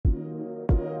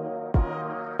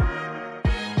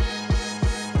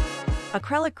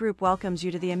Acrylic Group welcomes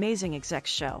you to the Amazing Execs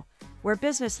Show, where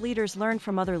business leaders learn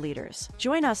from other leaders.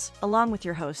 Join us, along with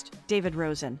your host, David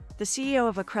Rosen, the CEO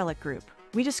of Acrylic Group.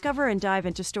 We discover and dive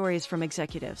into stories from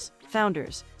executives,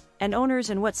 founders, and owners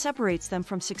and what separates them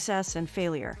from success and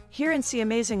failure. Hear and see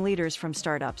amazing leaders from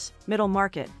startups, middle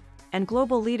market, and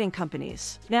global leading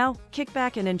companies. Now, kick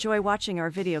back and enjoy watching our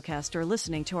videocast or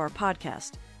listening to our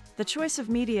podcast. The choice of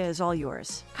media is all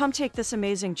yours. Come take this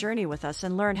amazing journey with us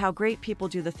and learn how great people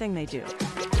do the thing they do.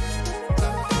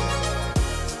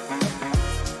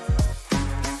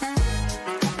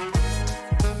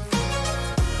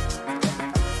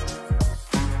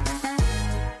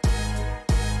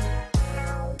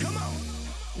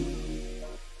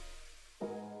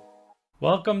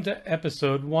 Welcome to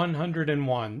episode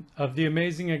 101 of the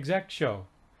Amazing Execs Show.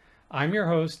 I'm your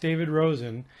host, David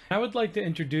Rosen. I would like to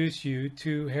introduce you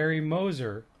to Harry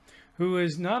Moser, who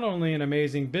is not only an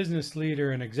amazing business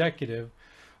leader and executive,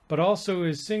 but also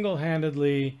is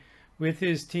single-handedly, with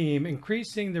his team,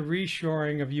 increasing the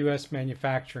reshoring of U.S.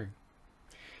 manufacturing.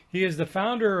 He is the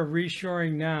founder of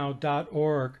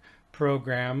ReshoringNow.org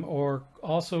program, or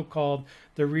also called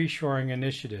the Reshoring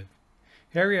Initiative.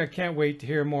 Harry, I can't wait to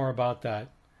hear more about that.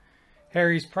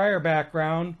 Harry's prior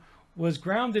background was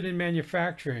grounded in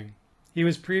manufacturing. He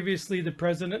was previously the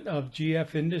president of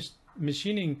GF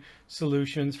Machining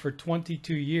Solutions for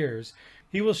 22 years.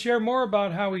 He will share more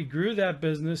about how he grew that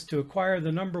business to acquire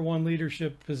the #1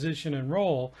 leadership position and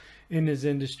role in his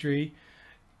industry.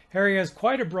 Harry has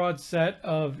quite a broad set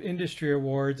of industry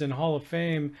awards and Hall of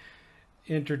Fame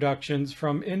introductions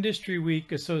from Industry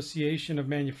Week Association of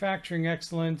Manufacturing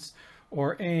Excellence,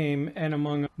 or AIM, and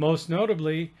among most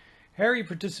notably, Harry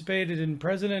participated in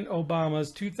President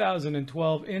Obama's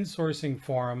 2012 insourcing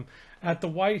forum at the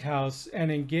White House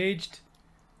and engaged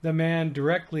the man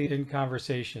directly in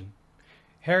conversation.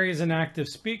 Harry is an active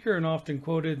speaker and often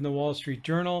quoted in the Wall Street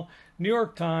Journal, New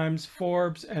York Times,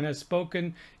 Forbes, and has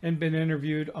spoken and been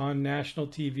interviewed on national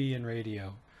TV and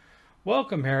radio.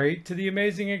 Welcome, Harry, to the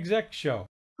Amazing Exec Show.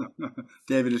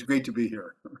 David, it's great to be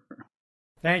here.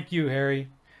 Thank you, Harry.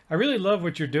 I really love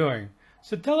what you're doing.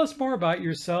 So tell us more about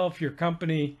yourself, your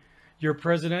company, your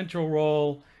presidential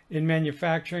role in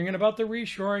manufacturing, and about the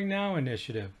Reshoring Now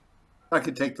initiative. I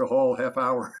could take the whole half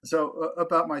hour. So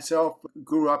about myself,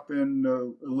 grew up in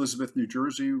Elizabeth, New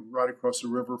Jersey, right across the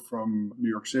river from New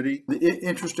York City. The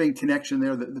interesting connection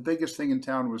there, the biggest thing in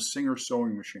town was Singer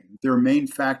Sewing Machine. Their main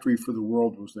factory for the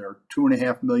world was there,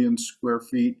 2.5 million square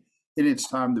feet. In its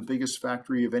time, the biggest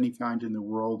factory of any kind in the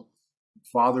world.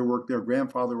 Father worked there,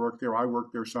 grandfather worked there, I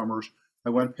worked there summers. I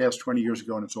went past 20 years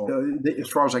ago, and it's all, as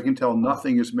far as I can tell,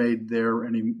 nothing is made there,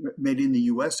 made in the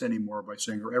U.S. anymore by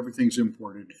Singer. Everything's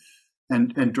imported.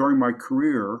 And during my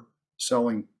career,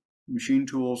 selling machine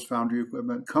tools, foundry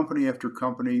equipment, company after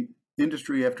company,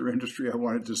 industry after industry I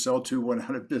wanted to sell to went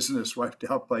out of business, wiped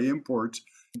out by imports,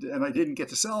 and I didn't get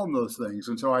to sell them those things.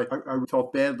 And so I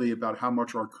felt badly about how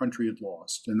much our country had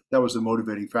lost. And that was the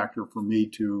motivating factor for me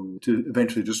to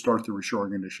eventually just start the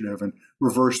Reshoring Initiative and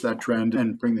reverse that trend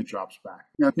and bring the jobs back.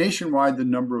 Now, nationwide, the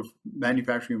number of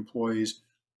manufacturing employees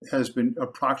has been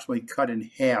approximately cut in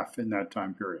half in that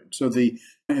time period.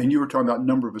 And you were talking about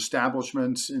number of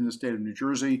establishments in the state of New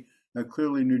Jersey. Now,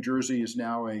 clearly, New Jersey is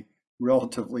now a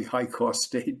relatively high-cost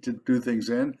state to do things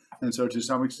in. And so to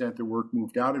some extent, the work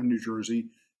moved out of New Jersey.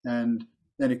 And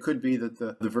then it could be that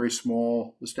the very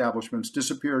small establishments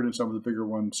disappeared and some of the bigger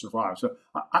ones survived. So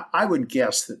I would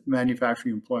guess that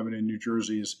manufacturing employment in New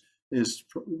Jersey is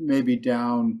maybe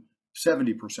down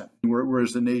 70%,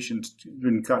 whereas the nation's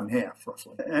been cut in half,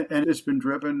 roughly. And it's been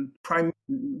driven primarily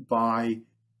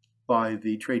by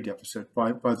the trade deficit,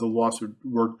 by the loss of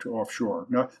work to offshore.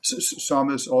 Now, some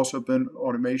has also been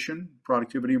automation,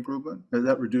 productivity improvement,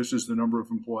 that reduces the number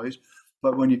of employees.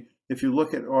 But if you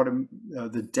look at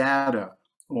the data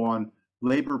on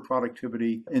labor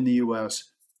productivity in the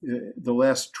U.S., the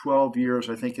last 12 years,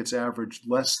 I think it's averaged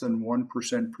less than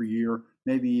 1% per year,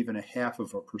 maybe even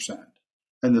 0.5%.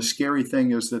 And the scary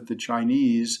thing is that the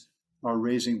Chinese are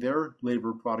raising their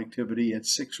labor productivity at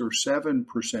 6 or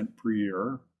 7% per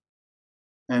year.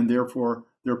 And therefore,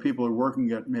 their people are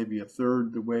working at maybe a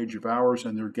third the wage of ours,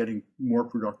 and they're getting more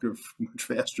productive much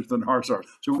faster than ours are.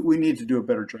 So we need to do a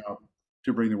better job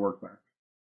to bring the work back.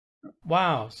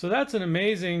 Wow. So that's an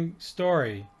amazing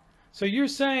story. So you're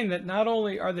saying that not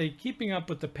only are they keeping up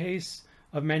with the pace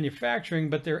of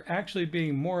manufacturing, but they're actually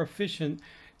being more efficient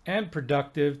and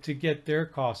productive to get their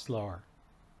costs lower.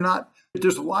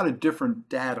 There's a lot of different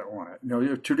data on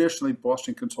it. Traditionally,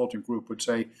 Boston Consulting Group would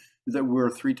say that we're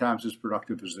 3 times as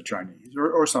productive as the Chinese,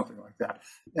 or something like that.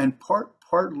 And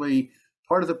partly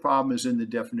Part of the problem is in the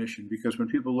definition, because when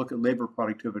people look at labor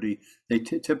productivity, they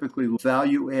typically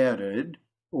value added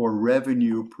or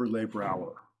revenue per labor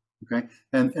hour. Okay,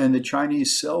 and the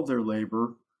Chinese sell their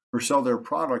labor or sell their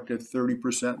product at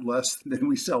 30% less than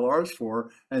we sell ours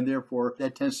for, and therefore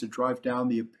that tends to drive down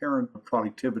the apparent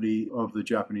productivity of the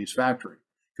Japanese factory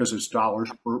because it's dollars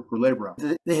per labor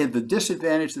hour. They had the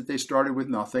disadvantage that they started with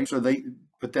nothing,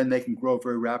 but then they can grow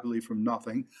very rapidly from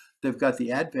nothing. They've got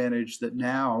the advantage that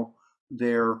now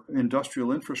their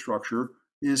industrial infrastructure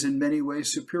is in many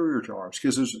ways superior to ours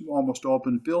because it's almost all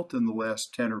been built in the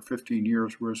last 10 or 15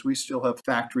 years, whereas we still have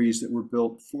factories that were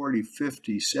built 40,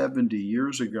 50, 70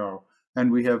 years ago. And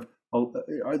we have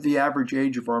the average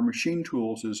age of our machine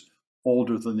tools is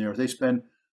older than theirs. They spend,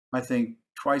 I think,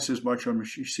 twice as much on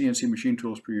CNC machine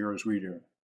tools per year as we do.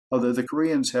 Although the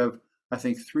Koreans have, I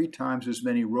think, 3 times as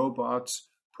many robots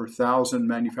per 1,000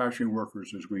 manufacturing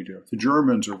workers as we do. The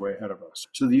Germans are way ahead of us.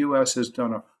 So the U.S. has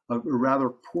done a rather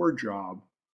poor job.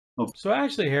 So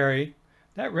actually, Harry,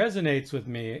 that resonates with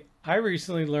me. I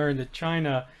recently learned that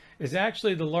China is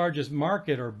actually the largest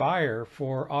market or buyer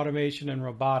for automation and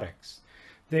robotics.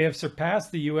 They have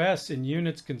surpassed the US in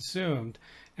units consumed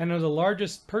and are the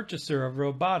largest purchaser of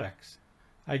robotics.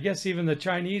 I guess even the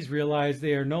Chinese realize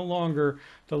they are no longer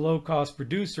the low-cost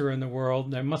producer in the world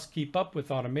and they must keep up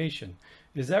with automation.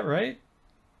 Is that right?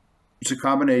 It's a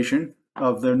combination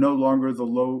of they're no longer the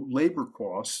low labor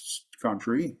costs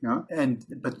country,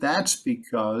 but that's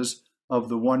because of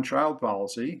the one-child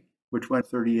policy, which went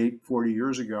 38, 40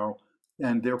 years ago,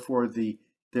 and therefore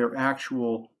their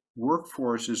actual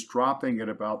workforce is dropping at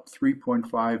about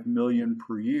 3.5 million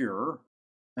per year,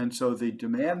 and so the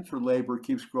demand for labor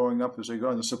keeps growing up as they go,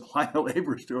 and the supply of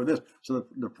labor is doing this, so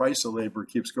the price of labor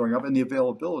keeps going up, and the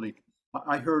availability.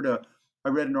 I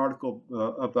read an article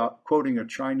about quoting a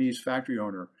Chinese factory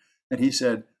owner, and he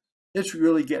said, it's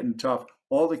really getting tough.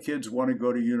 All the kids want to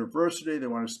go to university. They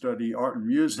want to study art and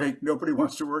music. Nobody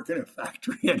wants to work in a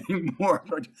factory anymore.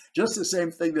 Just the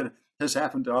same thing that has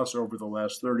happened to us over the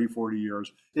last 30, 40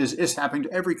 years is happening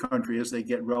to every country as they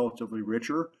get relatively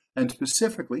richer. And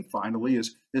specifically, finally,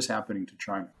 is happening to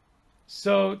China.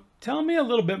 So tell me a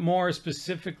little bit more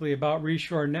specifically about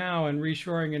ReshoreNow and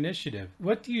Reshoring Initiative.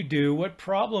 What do you do? What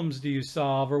problems do you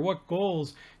solve? Or what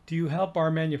goals do you help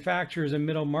our manufacturers and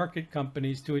middle market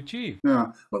companies to achieve?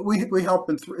 Yeah, but we help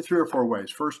in 3 or 4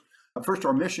 ways. First,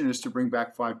 our mission is to bring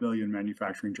back 5 million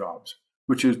manufacturing jobs,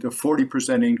 which is the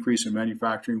 40% increase in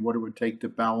manufacturing, what it would take to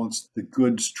balance the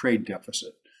goods trade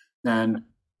deficit. And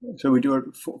so we do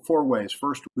it 4 ways.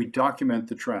 First, we document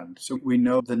the trend. So we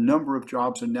know the number of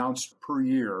jobs announced per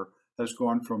year has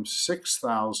gone from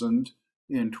 6,000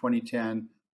 in 2010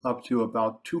 up to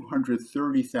about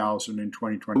 230,000 in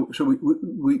 2020. So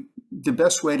the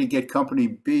best way to get company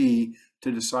B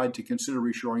to decide to consider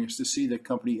reshoring is to see that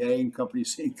company A and company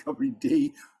C and company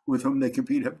D with whom they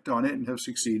compete have done it and have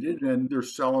succeeded, and they're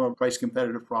selling a price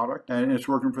competitive product and it's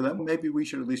working for them. Maybe we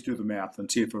should at least do the math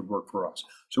and see if it would work for us.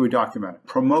 So we document it,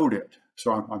 promote it.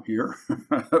 So I'm here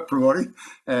promoting,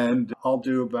 and I'll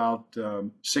do about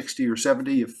 60 or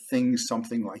 70 of things,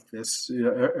 something like this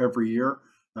every year.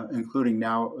 Including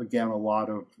now, again, a lot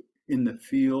of in the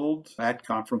field at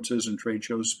conferences and trade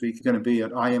shows speak. Going to be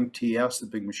at IMTS, the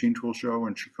big machine tool show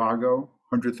in Chicago,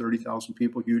 130,000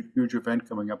 people, huge event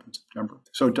coming up in September.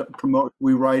 So to promote,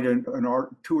 we write 2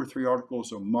 or 3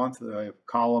 articles a month. I have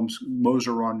columns,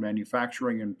 Moser on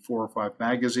manufacturing in 4 or 5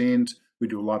 magazines. We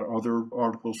do a lot of other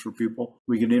articles for people.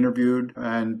 We get interviewed,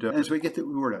 and so we get the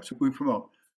word out. So we promote,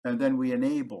 and then we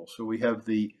enable. So we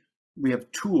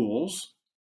have tools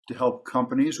to help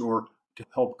companies or to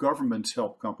help governments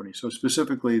help companies. So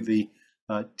specifically the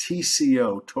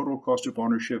TCO, total cost of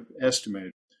ownership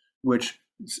estimate, which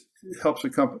helps a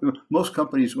company. Most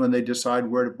companies, when they decide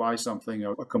where to buy something,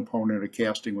 a component, a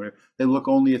casting, whatever, they look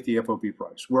only at the FOB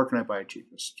price. Where can I buy it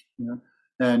cheapest?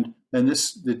 And the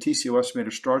TCO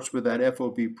estimator starts with that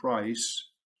FOB price,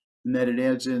 and then it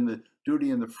adds in the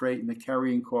duty and the freight and the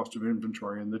carrying cost of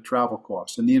inventory and the travel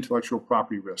costs and the intellectual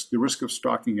property risk, the risk of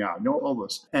stocking out, all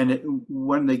this. And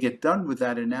when they get done with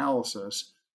that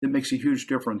analysis, it makes a huge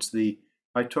difference.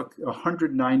 I took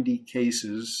 190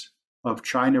 cases of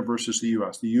China versus the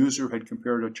US. The user had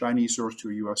compared a Chinese source to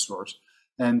a US source.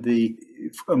 And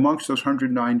amongst those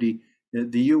 190,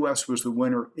 the US was the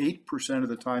winner 8% of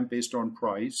the time based on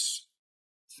price,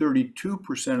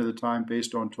 32% of the time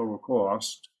based on total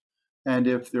cost. And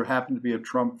if there happened to be a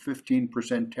Trump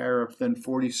 15% tariff, then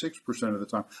 46% of the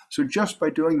time. So just by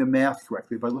doing the math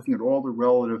correctly, by looking at all the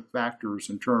relative factors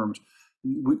and terms,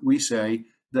 we say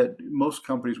that most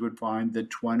companies would find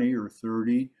that 20 or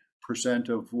 30%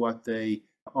 of what they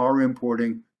are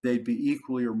importing they'd be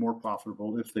equally or more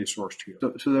profitable if they sourced here.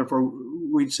 So therefore,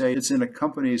 we'd say it's in a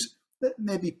company's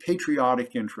maybe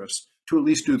patriotic interest to at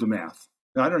least do the math.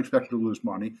 Now, I don't expect you to lose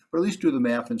money, but at least do the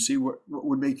math and see what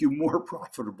would make you more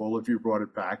profitable if you brought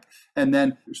it back, and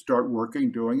then start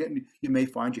working, doing it. And you may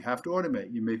find you have to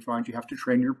automate. You may find you have to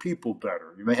train your people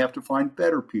better. You may have to find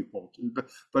better people.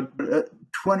 But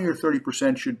 20 or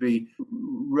 30% should be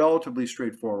relatively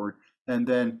straightforward. And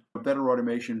then better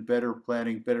automation, better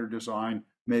planning, better design,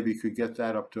 maybe could get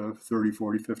that up to 30,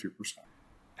 40, 50%.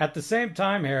 At the same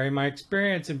time, Harry, my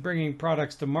experience in bringing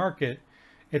products to market,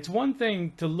 it's one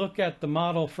thing to look at the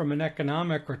model from an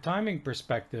economic or timing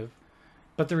perspective,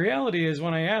 but the reality is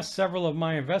when I asked several of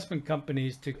my investment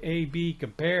companies to A/B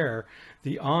compare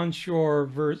the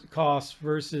onshore costs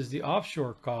versus the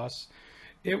offshore costs,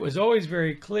 it was always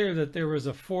very clear that there was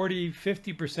a 40,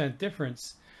 50%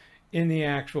 difference in the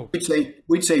actual.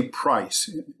 We'd say price,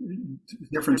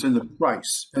 difference in the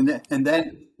price. And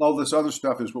then all this other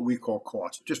stuff is what we call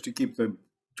cost, just to keep the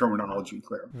terminology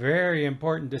clear. Very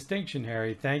important distinction,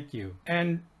 Harry. Thank you.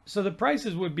 And so the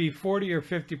prices would be 40 or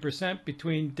 50%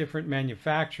 between different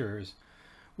manufacturers.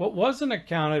 What wasn't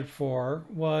accounted for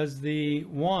was the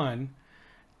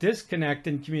disconnect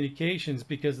in communications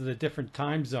because of the different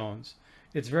time zones.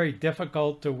 It's very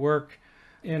difficult to work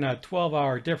in a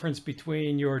 12-hour difference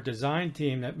between your design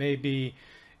team that may be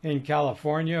in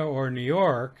California or New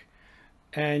York,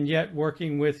 and yet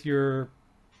working with your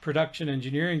production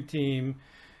engineering team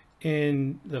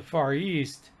in the Far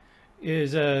East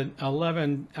is an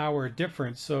 11-hour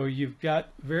difference. So you've got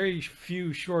very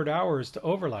few short hours to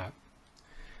overlap.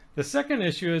 The second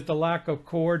issue is the lack of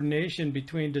coordination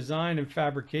between design and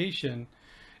fabrication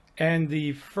and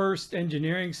the first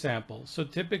engineering sample. So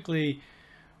typically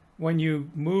when you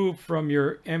move from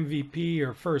your MVP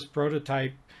or first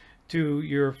prototype to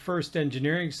your first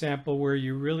engineering sample, where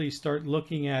you really start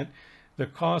looking at the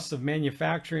costs of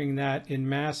manufacturing that in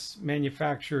mass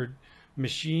manufactured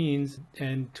machines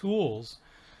and tools,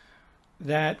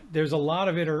 that there's a lot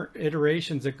of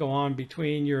iterations that go on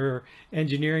between your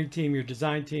engineering team, your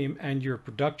design team, and your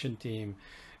production team.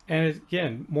 And it's,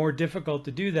 again, more difficult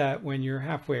to do that when you're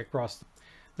halfway across.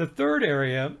 The third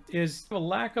area is a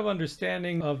lack of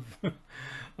understanding of,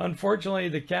 unfortunately,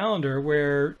 the calendar,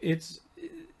 where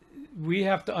we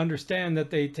have to understand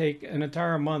that they take an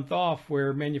entire month off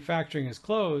where manufacturing is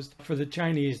closed for the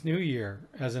Chinese New Year,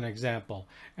 as an example.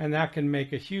 And that can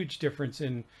make a huge difference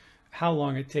in how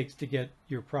long it takes to get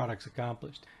your products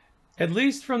accomplished. At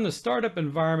least from the startup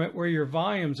environment where your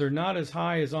volumes are not as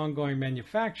high as ongoing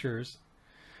manufacturers,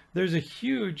 there's a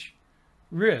huge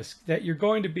risk that you're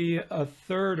going to be a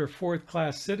third or fourth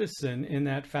class citizen in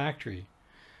that factory.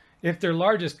 If their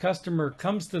largest customer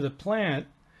comes to the plant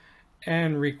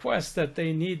and requests that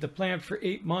they need the plant for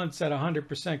 8 months at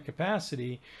 100%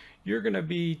 capacity, you're going to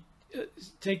be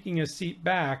taking a seat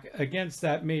back against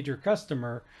that major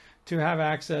customer to have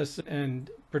access and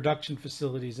production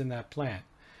facilities in that plant.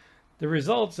 The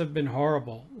results have been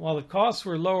horrible. While the costs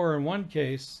were lower in one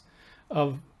case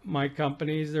of my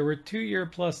companies, there were 2-year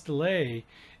plus delay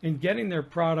in getting their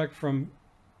product from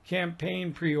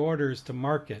campaign pre-orders to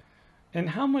market. And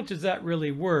how much is that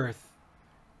really worth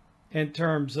in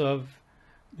terms of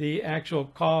the actual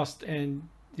cost and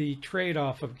the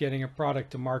trade-off of getting a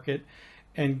product to market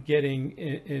and getting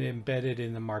it embedded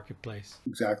in the marketplace?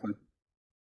 Exactly.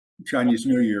 Chinese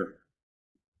New Year.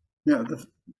 Yeah,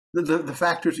 the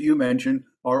factors that you mentioned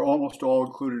are almost all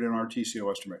included in our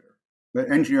TCO estimator. The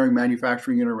engineering,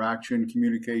 manufacturing interaction,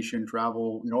 communication,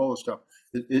 travel, all this stuff,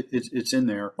 it's in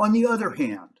there. On the other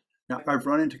hand, now I've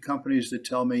run into companies that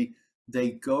tell me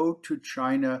they go to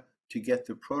China to get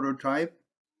the prototype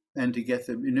and to get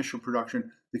the initial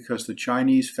production because the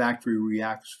Chinese factory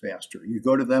reacts faster. You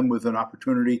go to them with an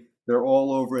opportunity, they're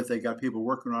all over it. They got people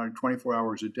working on it 24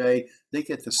 hours a day. They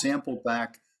get the sample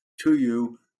back to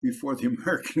you before the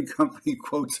American company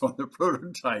quotes on the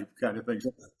prototype, kind of thing.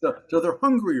 So they're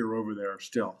hungrier over there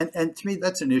still. And to me,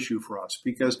 that's an issue for us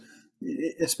because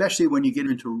especially when you get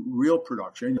into real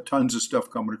production, tons of stuff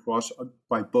coming across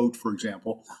by boat, for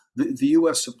example, the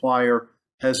U.S. supplier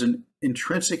has an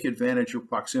intrinsic advantage of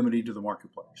proximity to the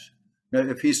marketplace. Now,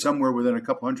 if he's somewhere within a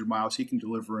couple hundred miles, he can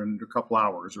deliver in a couple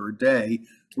hours or a day,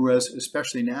 whereas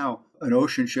especially now, an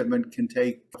ocean shipment can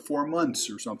take 4 months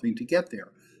or something to get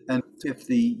there. And if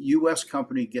the U.S.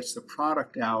 company gets the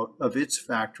product out of its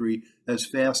factory as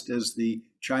fast as the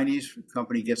Chinese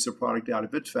company gets the product out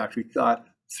of its factory, got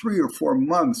 3 or 4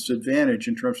 months advantage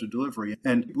in terms of delivery.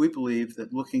 And we believe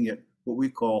that looking at what we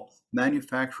call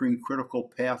manufacturing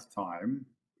critical path time,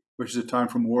 which is the time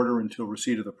from order until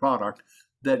receipt of the product,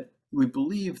 that we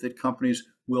believe that companies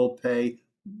will pay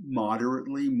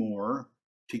moderately more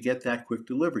to get that quick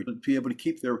delivery, to be able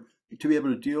to be able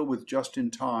to deal with just in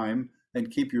time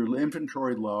and keep your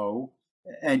inventory low,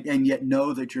 and yet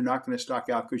know that you're not going to stock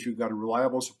out because you've got a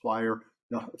reliable supplier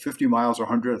 50 miles or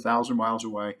 100, 1,000 miles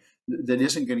away that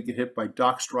isn't going to get hit by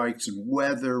dock strikes and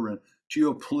weather and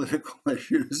geopolitical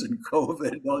issues and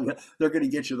COVID. They're going to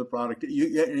get you the product. And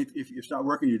if it's not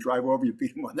working, you drive over, you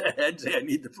beat them on the head, say, I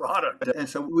need the product. And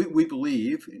so we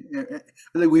believe,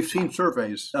 we've seen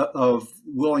surveys of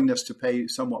willingness to pay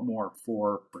somewhat more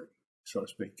for free, so to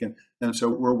speak. And so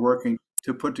we're working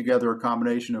to put together a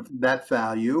combination of that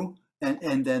value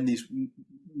and then these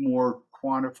more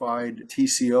quantified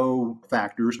TCO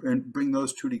factors and bring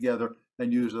those two together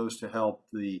and use those to help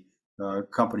the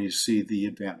companies see the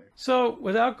advantage. So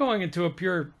without going into a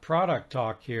pure product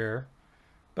talk here,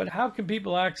 but how can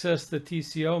people access the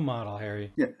TCO model,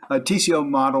 Harry? Yeah, a TCO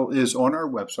model is on our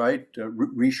website,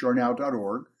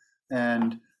 ReshoreNow.org,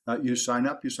 and you sign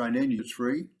up, you sign in, it's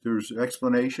free. There's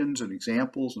explanations and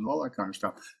examples and all that kind of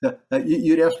stuff.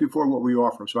 You'd asked before what we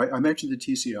offer. So I mentioned the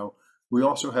TCO. We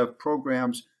also have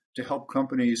programs to help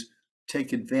companies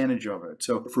take advantage of it.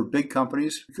 So for big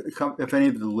companies, if any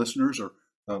of the listeners are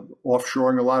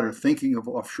offshoring a lot or thinking of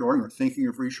offshoring or thinking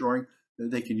of reshoring,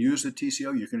 they can use the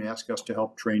TCO. You can ask us to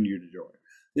help train you to do it.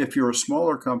 If you're a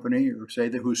smaller company, or say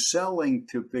that who's selling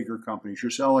to bigger companies, you're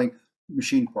selling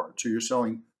machine parts, or you're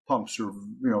selling pumps, or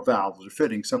valves, or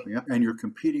fittings, something, and you're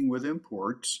competing with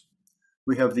imports,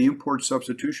 we have the import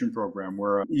substitution program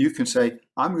where you can say,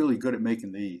 I'm really good at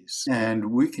making these,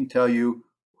 and we can tell you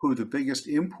who the biggest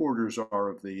importers are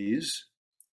of these,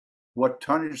 what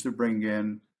tonnage they're bringing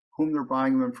in, whom they're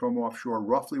buying them from offshore,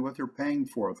 roughly what they're paying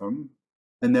for them.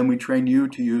 And then we train you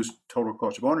to use total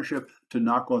cost of ownership to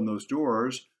knock on those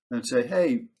doors and say,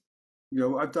 hey,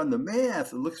 I've done the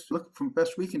math. It looks from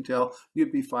best we can tell,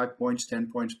 you'd be 5 points,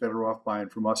 10 points better off buying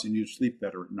from us, and you'd sleep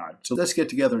better at night. So let's get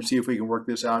together and see if we can work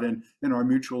this out in our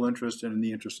mutual interest and in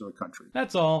the interest of the country.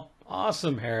 That's all.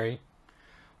 Awesome, Harry.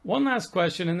 One last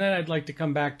question, and then I'd like to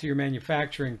come back to your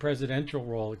manufacturing presidential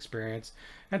role experience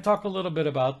and talk a little bit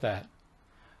about that.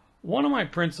 One of my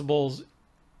principles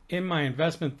in my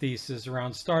investment thesis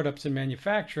around startups in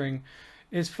manufacturing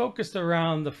is focused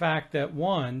around the fact that,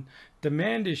 one,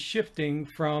 demand is shifting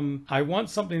from I want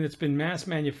something that's been mass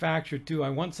manufactured to I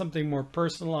want something more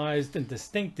personalized and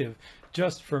distinctive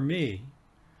just for me.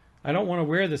 I don't want to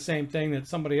wear the same thing that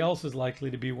somebody else is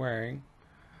likely to be wearing.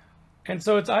 And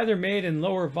so it's either made in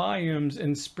lower volumes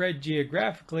and spread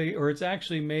geographically, or it's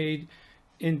actually made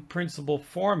in principle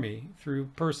for me through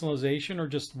personalization or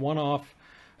just one-off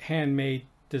handmade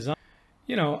design.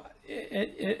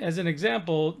 As an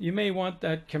example, you may want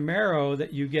that Camaro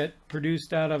that you get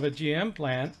produced out of a GM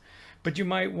plant, but you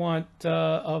might want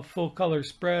a full color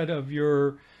spread of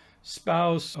your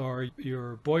spouse or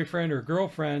your boyfriend or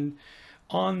girlfriend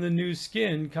on the new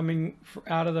skin coming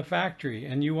out of the factory,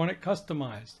 and you want it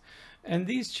customized. And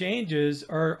these changes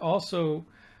are also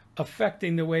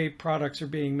affecting the way products are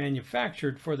being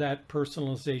manufactured for that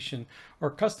personalization or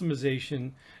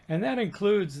customization, and that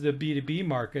includes the B2B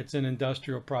markets and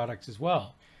industrial products as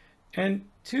well. And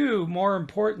two, more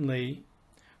importantly,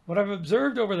 what I've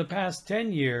observed over the past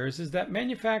 10 years is that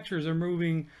manufacturers are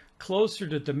moving closer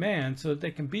to demand so that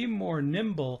they can be more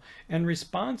nimble and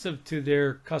responsive to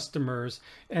their customers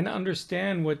and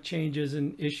understand what changes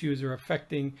and issues are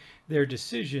affecting their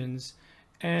decisions.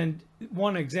 And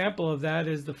one example of that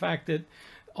is the fact that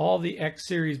all the X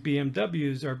series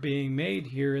BMWs are being made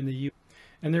here in the U.S.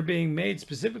 and they're being made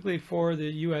specifically for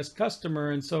the U.S. customer.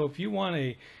 And so if you want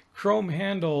a chrome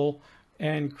handle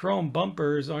and chrome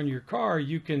bumpers on your car,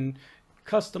 you can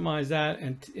customize that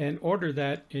and order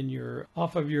that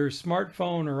off of your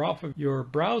smartphone or off of your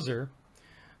browser.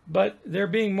 But they're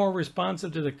being more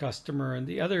responsive to the customer. And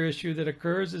the other issue that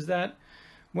occurs is that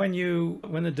when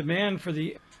the demand for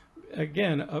the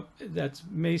that's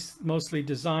mostly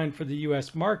designed for the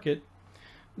U.S. market,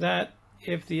 that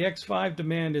if the X5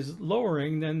 demand is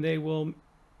lowering, then they will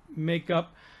make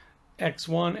up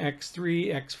X1,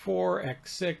 X3, X4,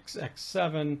 X6,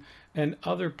 X7, and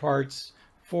other parts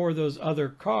for those other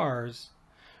cars.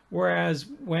 Whereas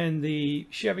when the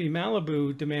Chevy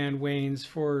Malibu demand wanes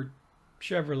for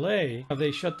Chevrolet,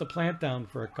 they shut the plant down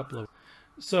for a couple of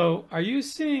weeks. So are you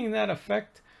seeing that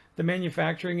affect the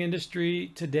manufacturing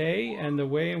industry today and the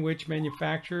way in which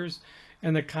manufacturers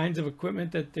and the kinds of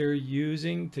equipment that they're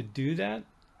using to do that,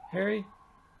 Harry?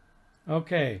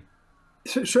 Okay.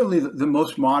 Certainly the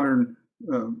most modern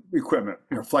equipment,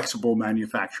 flexible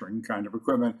manufacturing kind of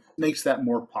equipment, makes that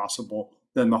more possible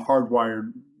than the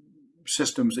hardwired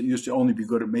systems that used to only be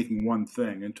good at making one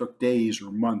thing and took days or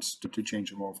months to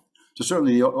change them over. So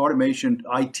certainly the automation,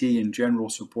 IT in general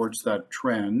supports that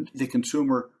trend. The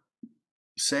consumer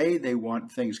say they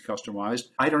want things customized.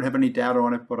 I don't have any data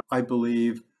on it, but I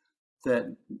believe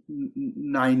that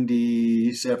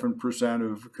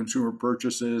 97% of consumer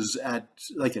purchases at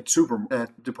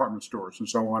department stores and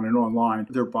so on and online,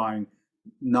 they're buying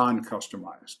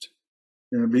non-customized.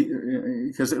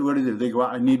 Because what do? They go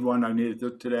out, I need one, I need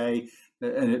it today,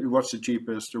 and what's the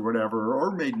cheapest or whatever,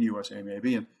 or made in the USA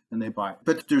maybe, and they buy it.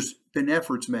 But there's been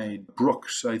efforts made.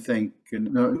 Brooks, I think,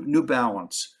 and New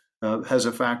Balance has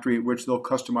a factory at which they'll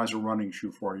customize a running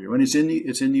shoe for you, and it's in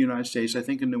the United States, I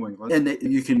think, in New England, and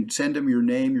you can send them your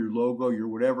name, your logo, your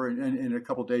whatever, and in a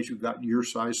couple of days you've got your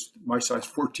size, my size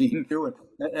 14, and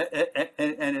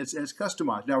it's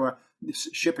customized. Now,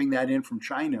 shipping that in from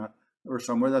China or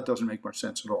somewhere, that doesn't make much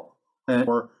sense at all.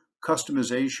 Or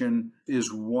customization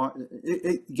is one.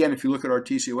 Again, if you look at our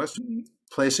TCOS,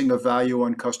 placing a value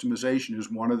on customization is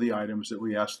one of the items that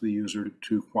we ask the user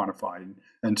to quantify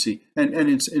and see. And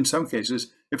in some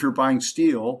cases, if you're buying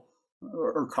steel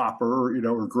or copper,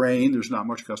 or grain, there's not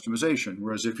much customization.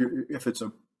 Whereas if it's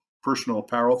a personal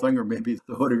apparel thing, or maybe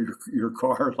the hood of your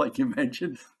car, like you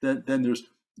mentioned, then there's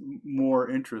more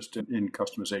interest in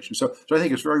customization. So I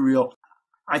think it's very real.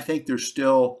 I think it's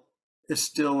still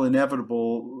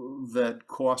inevitable that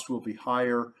costs will be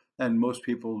higher, and most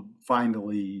people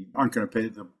finally aren't going to pay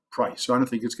the price. So I don't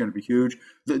think it's going to be huge.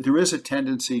 There is a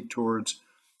tendency towards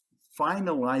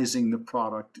finalizing the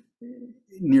product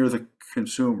near the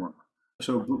consumer.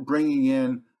 So bringing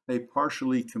in a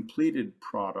partially completed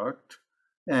product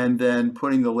and then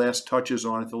putting the last touches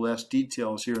on it, the last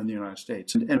details here in the United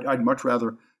States. And I'd much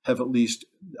rather have at least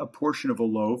a portion of a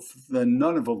loaf than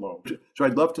none of a loaf. So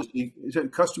I'd love to see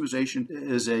customization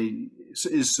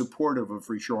is supportive of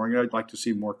reshoring. I'd like to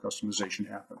see more customization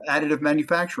happen. Additive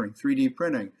manufacturing, 3D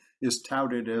printing, is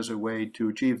touted as a way to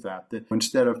achieve that. That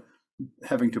instead of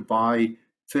having to buy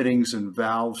fittings and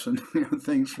valves and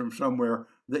things from somewhere,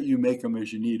 that you make them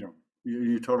as you need them.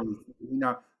 You totally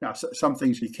now some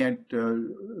things you can't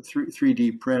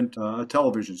 3D print a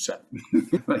television set,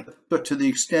 but to the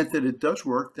extent that it does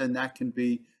work, then that can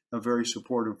be a very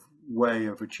supportive way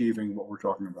of achieving what we're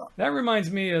talking about. That reminds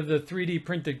me of the 3D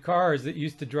printed cars that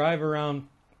used to drive around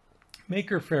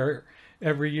Maker Faire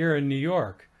every year in New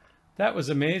York. That was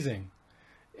amazing.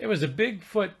 It was a big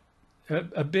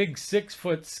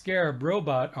 6-foot scarab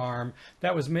robot arm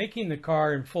that was making the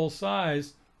car in full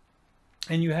size,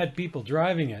 and you had people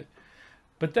driving it.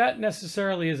 But that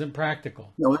necessarily isn't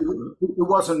practical. No, it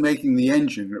wasn't making the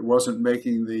engine. It wasn't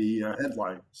making the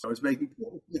headlights. So it's making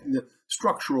the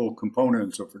structural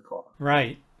components of the car.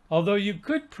 Right. Although you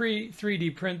could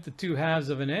 3D print the two halves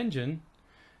of an engine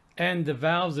and the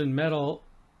valves in metal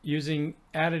using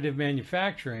additive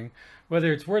manufacturing.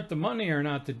 Whether it's worth the money or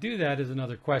not to do that is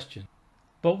another question.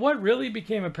 But what really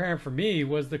became apparent for me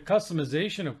was the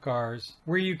customization of cars,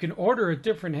 where you can order a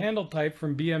different handle type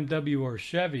from BMW or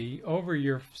Chevy over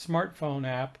your smartphone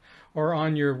app or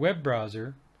on your web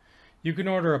browser. You can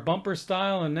order a bumper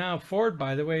style, and now Ford,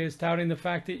 by the way, is touting the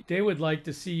fact that they would like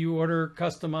to see you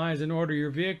customize and order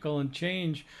your vehicle and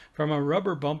change from a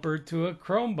rubber bumper to a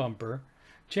chrome bumper,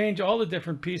 change all the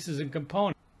different pieces and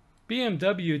components.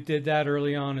 BMW did that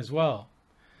early on as well.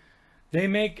 They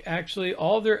make actually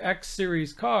all their X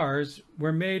series cars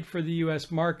were made for the US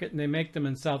market, and they make them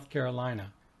in South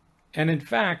Carolina. And in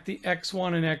fact, the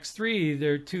X1 and X3,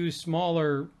 they're two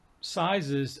smaller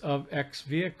sizes of X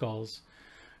vehicles,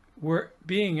 were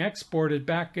being exported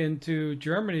back into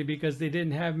Germany because they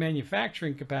didn't have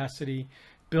manufacturing capacity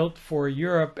built for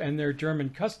Europe and their German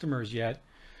customers yet.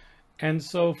 And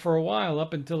so for a while,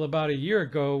 up until about a year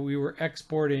ago, we were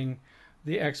exporting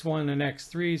the X1 and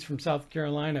X3s from South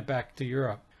Carolina back to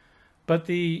Europe. But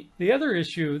the other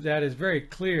issue that is very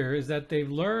clear is that they've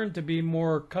learned to be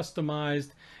more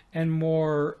customized and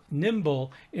more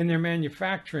nimble in their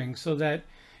manufacturing, so that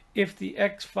if the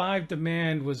X5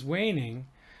 demand was waning,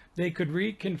 they could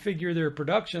reconfigure their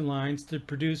production lines to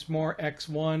produce more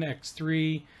X1,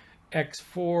 X3,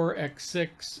 X4,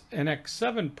 X6, and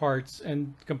X7 parts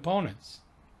and components.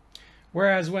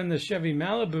 Whereas when the Chevy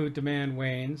Malibu demand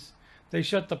wanes, they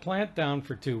shut the plant down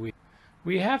for 2 weeks.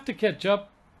 We have to catch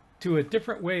up to a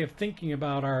different way of thinking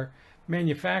about our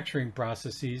manufacturing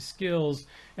processes, skills,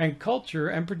 and culture,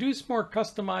 and produce more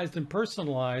customized and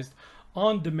personalized,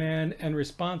 on-demand and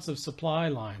responsive supply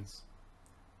lines.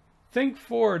 Think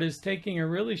Ford is taking a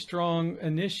really strong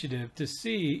initiative to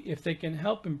see if they can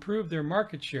help improve their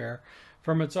market share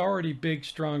from its already big,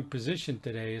 strong position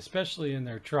today, especially in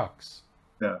their trucks.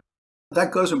 Yeah.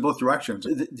 That goes in both directions.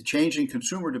 The change in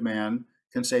consumer demand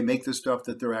can say, make the stuff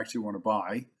that they actually want to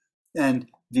buy. And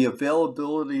the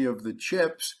availability of the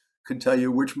chips can tell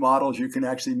you which models you can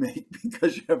actually make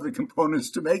because you have the components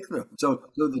to make them. So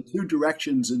the two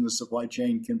directions in the supply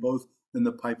chain in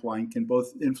the pipeline can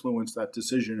both influence that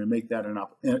decision and make that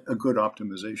a good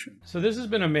optimization. So this has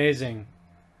been amazing.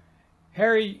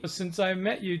 Harry, since I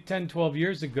met you 10, 12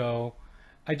 years ago,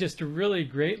 I just really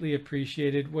greatly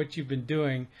appreciated what you've been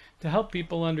doing to help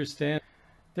people understand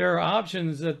there are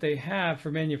options that they have for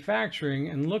manufacturing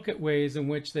and look at ways in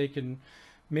which they can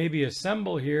maybe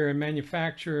assemble here and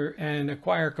manufacture and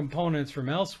acquire components from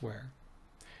elsewhere.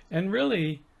 And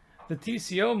really, the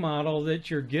TCO model that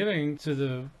you're giving to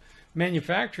the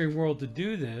manufacturing world to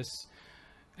do this,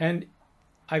 and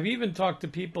I've even talked to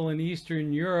people in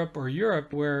Eastern Europe or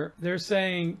Europe where they're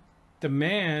saying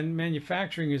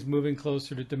manufacturing is moving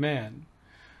closer to demand.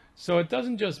 So it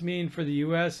doesn't just mean for the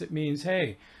US, it means,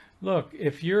 hey, look,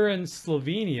 if you're in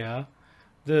Slovenia,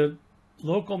 the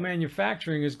local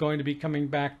manufacturing is going to be coming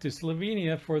back to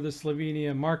Slovenia for the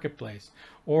Slovenia marketplace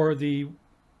or the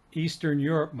Eastern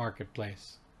Europe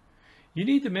marketplace. You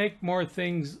need to make more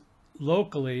things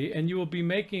locally, and you'll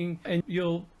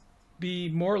be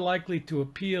more likely to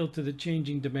appeal to the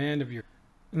changing demand of your.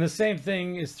 And the same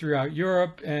thing is throughout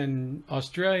Europe and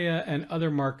Australia and other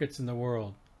markets in the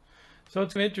world. So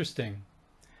it's interesting.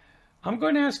 I'm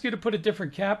going to ask you to put a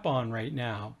different cap on right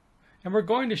now, and we're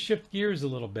going to shift gears a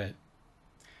little bit.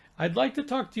 I'd like to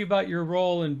talk to you about your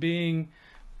role in being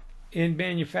in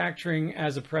manufacturing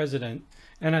as a president,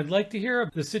 and I'd like to hear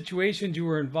of the situations you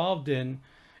were involved in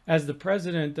as the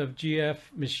president of GF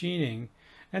Machining,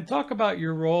 and talk about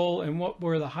your role and what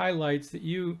were the highlights that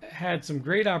you had some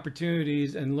great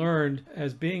opportunities and learned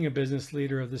as being a business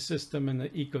leader of the system and the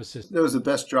ecosystem. It was the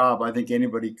best job I think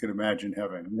anybody could imagine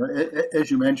having. As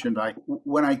you mentioned,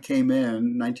 when I came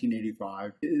in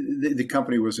 1985, the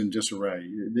company was in disarray.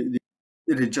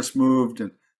 It had just moved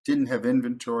and didn't have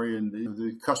inventory, and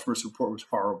the customer support was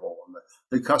horrible. And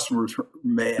the customers were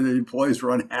mad. The employees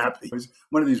were unhappy. It was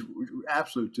one of these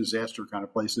absolute disaster kind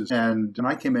of places. And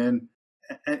when I came in,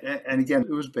 and again,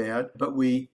 it was bad, but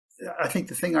I think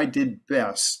the thing I did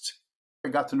best, I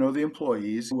got to know the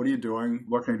employees. What are you doing?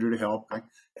 What can I do to help?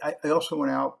 I also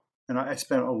went out and I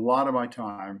spent a lot of my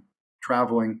time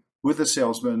traveling with the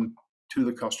salesman to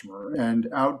the customer and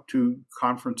out to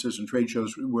conferences and trade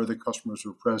shows where the customers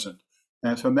were present.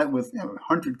 And so I met with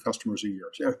 100 customers a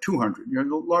year, 200,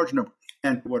 a large number.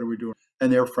 And what are we doing?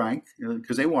 And they're frank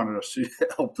because they wanted us to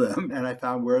help them. And I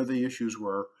found where the issues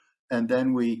were. And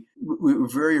then we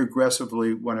very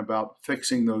aggressively went about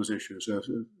fixing those issues.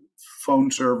 Phone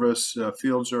service,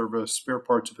 field service, spare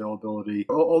parts availability,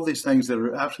 all these things that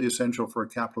are absolutely essential for a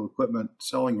capital equipment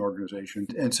selling organization.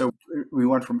 And so we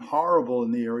went from horrible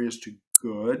in the areas to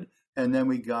good. And then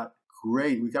we got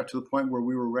great. We got to the point where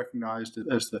we were recognized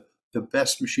as the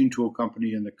best machine tool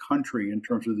company in the country in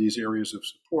terms of these areas of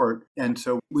support. And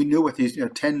so we knew what these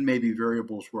 10 maybe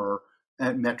variables were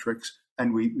at metrics,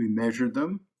 and we measured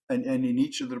them. And in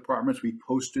each of the departments, we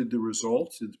posted the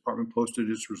results. The department posted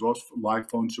its results for live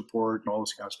phone support and all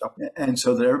this kind of stuff. And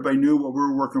so that everybody knew what we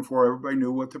were working for. Everybody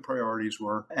knew what the priorities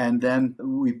were. And then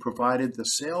we provided the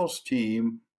sales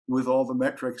team with all the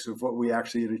metrics of what we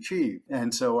actually had achieved.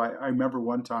 And so I remember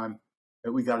one time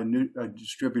that we got a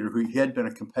distributor who had been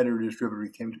a competitor distributor.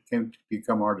 He came to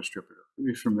become our distributor. He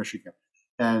was from Michigan.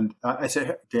 And I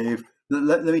said, Dave,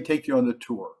 let me take you on the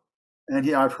tour.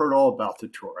 And I've heard all about the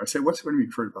tour. I said, what do you mean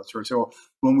you've heard about the tour? I said, well,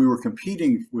 when we were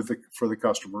competing for the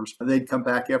customers, they'd come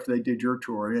back after they did your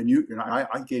tour, and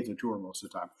I gave the tour most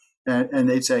of the time. And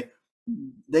they'd say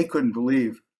they couldn't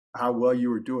believe how well you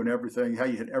were doing everything, how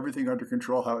you had everything under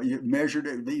control, how you measured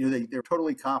it. They're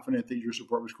totally confident that your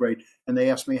support was great. And they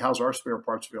asked me, how's our spare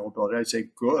parts availability? I'd say,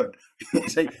 good.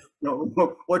 They'd say,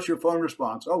 what's your phone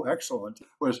response? Oh, excellent.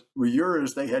 Whereas with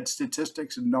yours, they had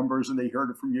statistics and numbers, and they heard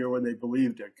it from you and they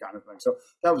believed it, kind of thing. So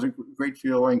that was a great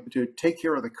feeling to take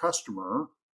care of the customer.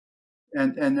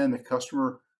 And then the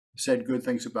customer said good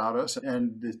things about us,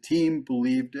 and the team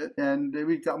believed it, and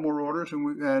we got more orders.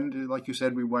 And like you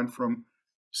said, we went from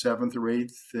 7th or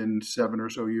 8th in 7 or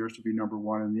so years to be number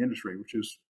 1 in the industry, which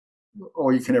is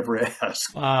all you can ever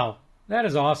ask. Wow, that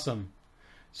is awesome.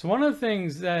 So one of the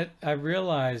things that I've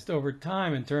realized over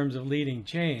time in terms of leading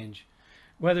change,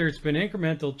 whether it's been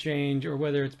incremental change or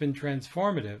whether it's been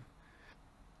transformative,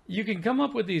 you can come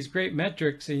up with these great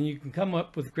metrics and you can come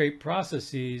up with great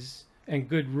processes and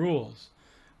good rules.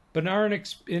 But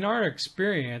in our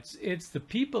experience, it's the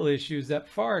people issues that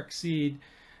far exceed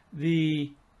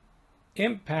the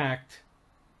impact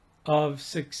of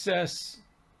success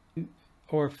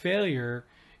or failure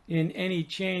in any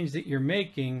change that you're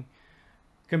making,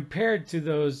 compared to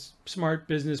those smart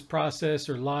business process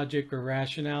or logic or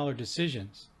rationale or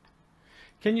decisions.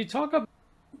 Can you talk about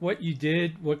what you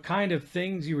did, what kind of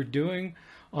things you were doing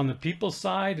on the people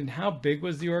side, and how big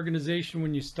was the organization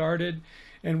when you started,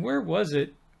 and where was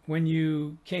it when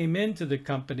you came into the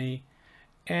company,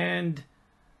 and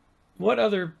what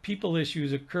other people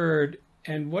issues occurred,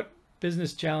 and what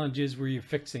business challenges were you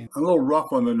fixing? I'm a little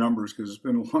rough on the numbers because it's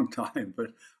been a long time,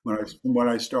 but when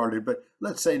I started, but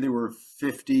let's say there were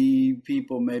 50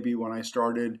 people maybe when I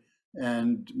started,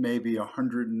 and maybe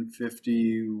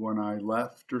 150 when I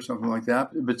left or something like that.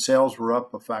 But sales were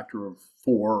up a factor of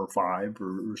 4 or 5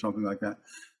 or something like that.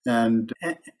 And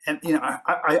you know,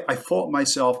 I fault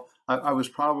myself. I was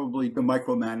probably the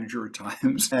micromanager at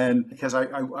times, and because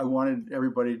I wanted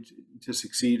everybody to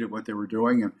succeed at what they were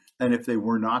doing, and if they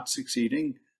were not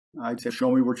succeeding, I'd say,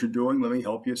 show me what you're doing. Let me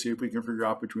help you, see if we can figure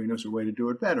out between us a way to do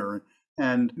it better.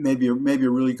 And maybe a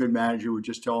really good manager would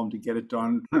just tell them to get it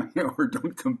done, or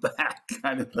don't come back,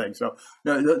 kind of thing. So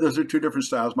those are two different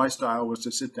styles. My style was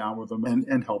to sit down with them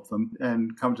and help them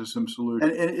and come to some solution.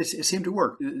 And it seemed to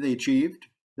work. They achieved.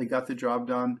 They got the job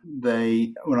done.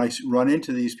 When I run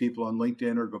into these people on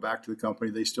LinkedIn or go back to the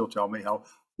company, they still tell me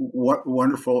what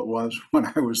wonderful it was when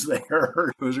I was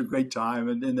there. It was a great time,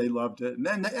 and then they loved it.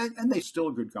 And they're still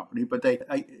a good company, but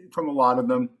from a lot of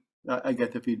them, I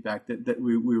get the feedback that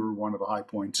we were one of the high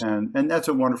points, and that's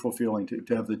a wonderful feeling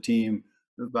to have the team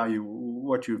value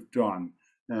what you've done.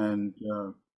 And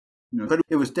but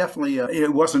it was definitely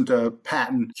it wasn't a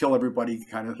patent kill everybody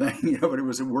kind of thing, but it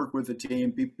was a work with the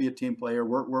team, be a team player,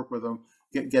 work with them,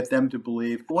 get them to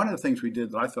believe. One of the things we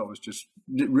did that I thought was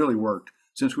it really worked,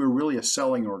 since we were really a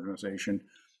selling organization.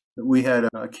 We had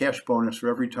a cash bonus for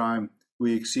every time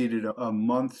we exceeded a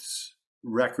month's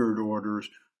record orders,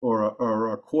 or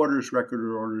a quarter's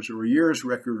record orders, or a year's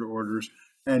record orders,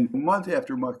 and month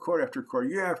after month, quarter after quarter,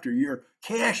 year after year,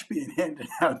 cash being handed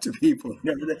out to people.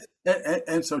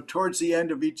 And so towards the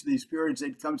end of each of these periods,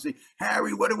 they'd come say,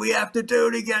 Harry, what do we have to do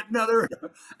to get another?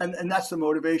 And that's the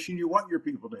motivation you want your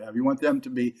people to have. You want them to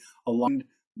be aligned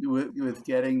with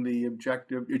getting the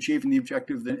objective, achieving the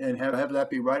objective, and have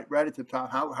that be right at the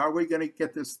top. How are we going to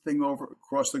get this thing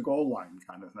across the goal line,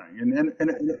 kind of thing?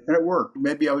 And it worked.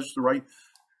 Maybe I was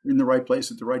in the right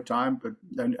place at the right time, but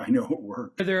I know it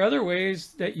worked. Are there other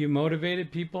ways that you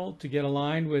motivated people to get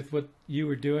aligned with what you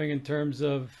were doing in terms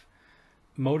of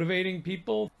motivating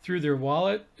people through their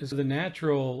wallet? Is the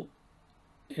natural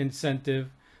incentive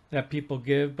that people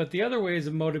give, but the other ways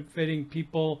of motivating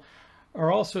people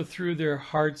are also through their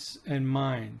hearts and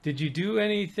mind. Did you do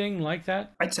anything like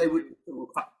that? I'd say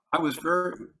I was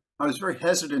very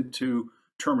hesitant to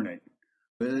terminate.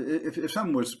 If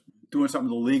someone was doing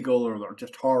something illegal or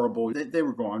just horrible, they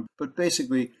were gone. But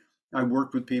basically, I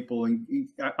worked with people, and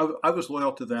I was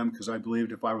loyal to them because I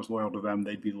believed if I was loyal to them,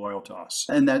 they'd be loyal to us.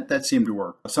 And that seemed to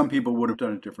work. Some people would have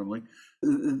done it differently.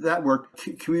 That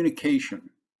worked. Communication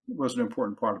was an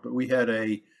important part of it. We had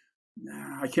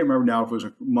I can't remember now if it was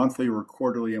a monthly or a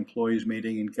quarterly employees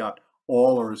meeting, and got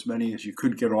all or as many as you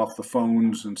could get off the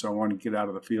phones and so on and get out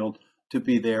of the field to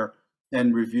be there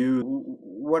and review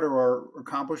what are our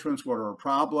accomplishments, what are our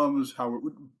problems, how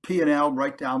P&L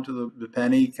right down to the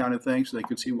penny kind of thing, so they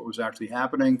could see what was actually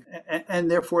happening.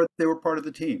 And therefore, they were part of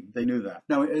the team. They knew that.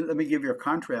 Now, let me give you a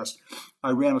contrast.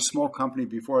 I ran a small company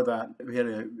before that. We had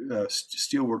a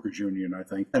steelworkers union, I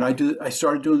think. And I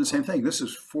started doing the same thing. This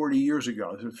is 40 years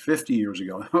ago. This is 50 years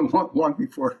ago, long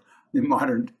before the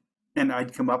modern. And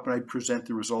I'd come up and I'd present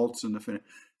the results and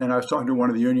and I was talking to one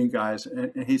of the union guys,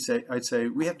 and I'd say,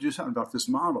 we have to do something about this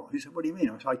model. He said, what do you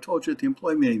mean? I told you at the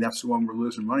employee meeting, that's the one we're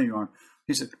losing money on.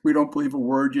 He said, we don't believe a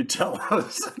word you tell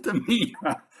us at the meeting,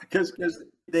 because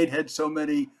they'd had so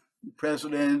many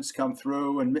presidents come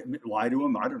through and lie to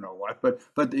them. I don't know what, but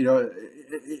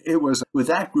it was, with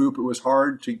that group, it was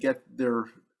hard to get their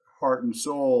heart and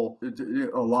soul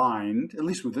aligned, at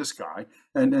least with this guy,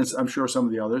 and I'm sure some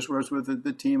of the others. Whereas with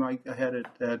the team I had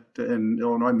in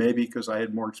Illinois, maybe because I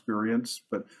had more experience,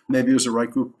 but maybe it was the right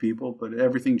group of people, but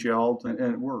everything gelled and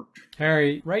it worked.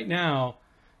 Harry, right now,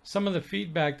 some of the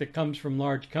feedback that comes from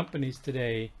large companies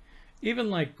today, even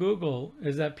like Google,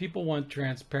 is that people want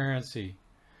transparency.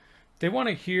 They want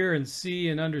to hear and see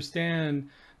and understand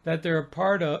that they're a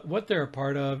part of what they're a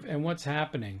part of and what's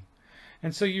happening.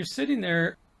 And so you're sitting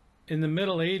there in the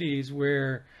middle 80s,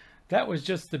 where that was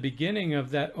just the beginning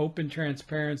of that open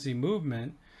transparency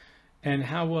movement and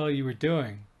how well you were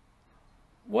doing.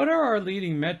 What are our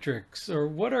leading metrics, or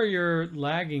what are your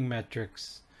lagging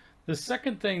metrics? The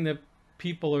second thing that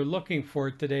people are looking for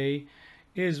today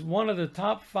is one of the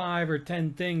top 5 or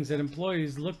 10 things that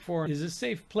employees look for is a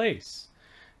safe place.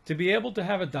 to be able to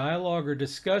have a dialogue or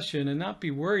discussion and not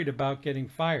be worried about getting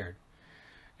fired.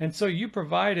 And so you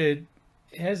provided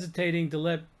hesitating to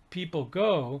let people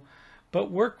go,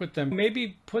 but work with them,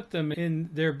 maybe put them in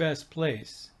their best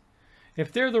place.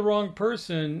 If they're the wrong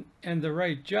person and the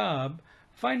right job,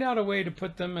 find out a way to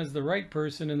put them as the right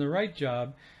person in the right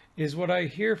job is what I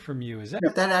hear from you. Is that?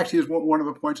 That actually is one of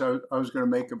the points I was going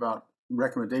to make about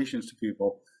recommendations to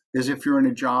people, is if you're in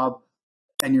a job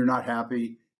and you're not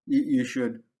happy, you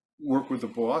should work with the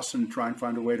boss and try and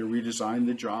find a way to redesign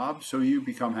the job so you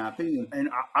become happy. And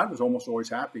I was almost always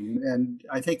happy. And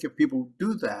I think if people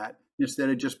do that, instead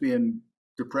of just being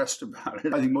depressed about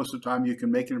it, I think most of the time you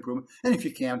can make an improvement. And if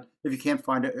you can't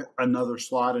find another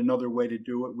slot, another way to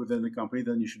do it within the company,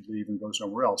 then you should leave and go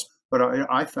somewhere else. But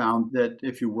I found that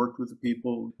if you worked with the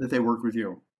people, that they worked with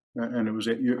you. And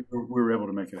we were able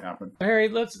to make it happen. Harry,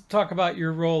 let's talk about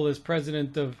your role as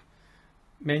president of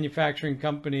manufacturing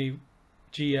company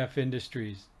GF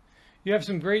Industries. You have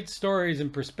some great stories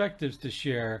and perspectives to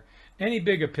share. Any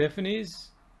big epiphanies?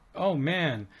 Oh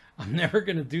man, I'm never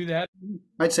going to do that.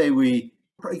 I'd say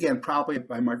again, probably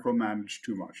I micromanaged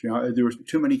too much. There was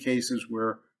too many cases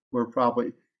where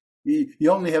probably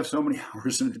you only have so many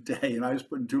hours in a day, and I was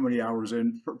putting too many hours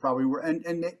in. Probably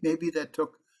and maybe that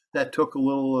took a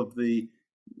little of the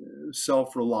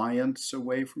self-reliance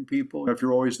away from people. If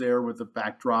you're always there with the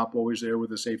backdrop, always there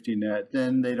with a safety net,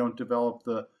 then they don't develop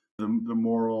the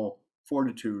moral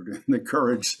fortitude and the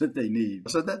courage that they need.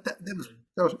 So that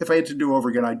was, if I had to do over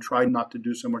again, I'd try not to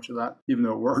do so much of that, even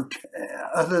though it worked.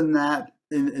 Other than that,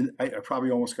 I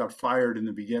probably almost got fired in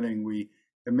the beginning.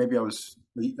 Maybe I was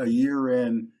a year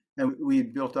in, and we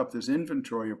had built up this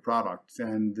inventory of products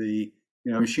and the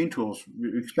machine tools,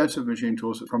 expensive machine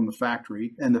tools from the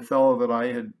factory. And the fellow that I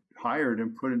had hired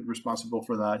and put in responsible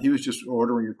for that, he was just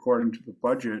ordering according to the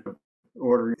budget,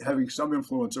 having some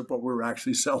influence of what we were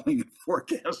actually selling and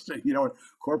forecasting. And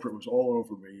corporate was all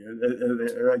over me.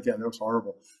 Again, that was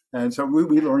horrible. And so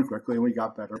we learned quickly and we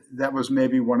got better. That was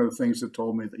maybe one of the things that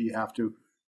told me that you have to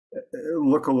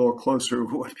look a little closer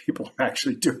at what people are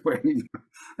actually doing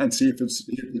and see if it's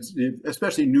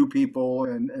especially new people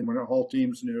and when a whole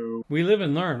team's new. We live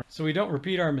and learn, so we don't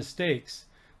repeat our mistakes.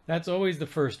 That's always the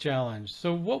first challenge.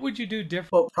 So what would you do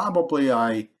different? Well, probably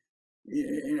when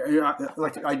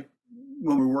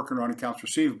we were working on accounts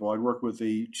receivable, I'd work with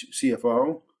the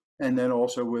CFO and then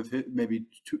also with maybe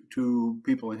two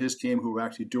people in his team who were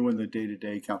actually doing the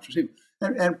day-to-day accounts receivable.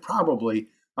 And probably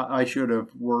I should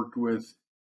have worked with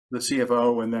the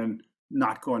CFO and then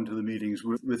not gone to the meetings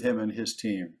with him and his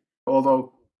team.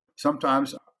 Although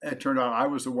sometimes it turned out I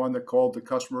was the one that called the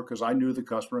customer because I knew the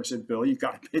customer. I said, "Bill, you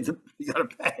got to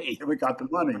pay. And we got the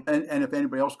money." And if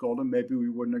anybody else called him, maybe we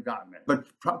wouldn't have gotten it. But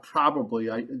probably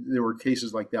there were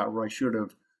cases like that where I should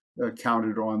have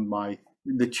counted on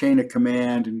the chain of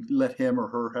command and let him or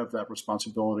her have that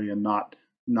responsibility and not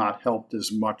helped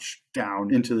as much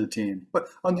down into the team. But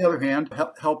on the other hand,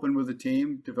 helping with the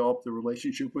team, develop the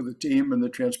relationship with the team and the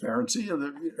transparency,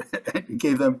 and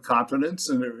gave them confidence,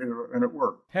 and it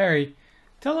worked. Harry,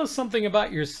 tell us something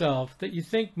about yourself that you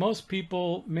think most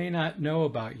people may not know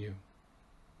about you.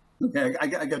 Okay, I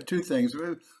got two things.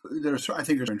 I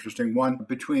think they're interesting. One,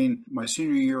 between my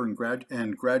senior year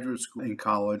and graduate school and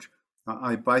college,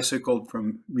 I bicycled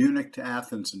from Munich to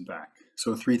Athens and back,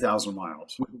 so 3,000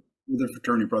 miles. With a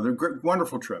fraternity brother. Great,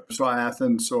 wonderful trip. Saw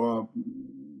Athens, saw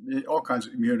all kinds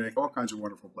of Munich, all kinds of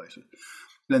wonderful places.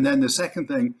 And then the second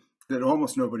thing that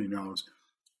almost nobody knows,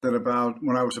 that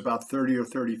when I was about 30 or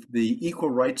 30, the Equal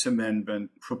Rights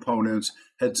Amendment proponents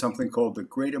had something called the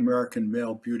Great American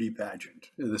Male Beauty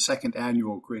Pageant, the second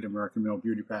annual Great American Male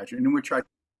Beauty Pageant, in which I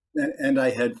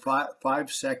had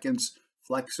 5 seconds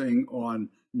flexing on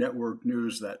network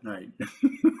news that night.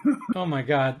 Oh my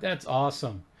God, that's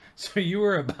awesome. So you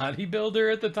were a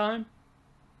bodybuilder at the time?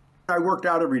 I worked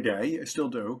out every day. I still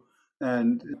do.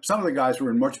 And some of the guys were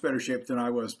in much better shape than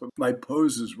I was, but my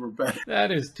poses were better.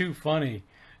 That is too funny.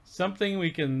 Something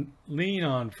we can lean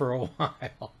on for a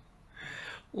while.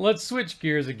 Let's switch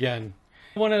gears again.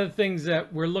 One of the things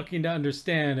that we're looking to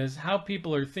understand is how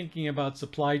people are thinking about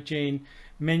supply chain,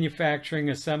 manufacturing,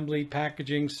 assembly,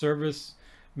 packaging, service,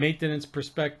 maintenance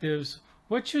perspectives.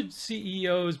 What should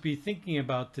CEOs be thinking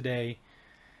about today?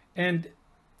 And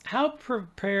how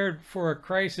prepared for a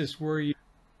crisis were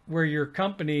your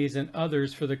companies and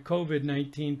others for the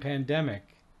COVID-19 pandemic?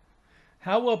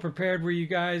 How well prepared were you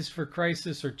guys for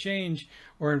crisis or change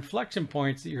or inflection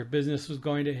points that your business was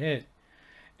going to hit?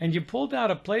 And you pulled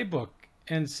out a playbook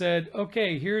and said,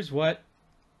 okay, here's what.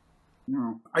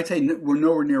 No, I'd say we're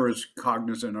nowhere near as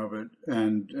cognizant of it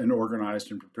and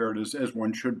organized and prepared as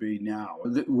one should be now.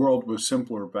 The world was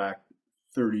simpler back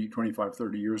 25,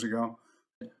 30 years ago.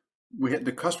 We had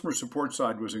the customer support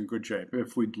side was in good shape.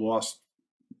 If we'd lost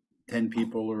 10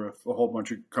 people or if a whole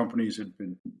bunch of companies had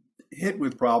been hit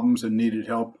with problems and needed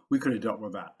help, we could have dealt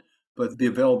with that. But the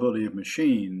availability of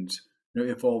machines,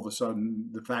 if all of a sudden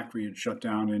the factory had shut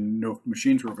down and no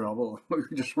machines were available, we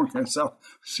just weren't going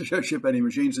to ship any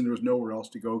machines, and there was nowhere else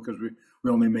to go because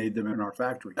we only made them in our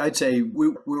factory. I'd say we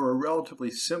were a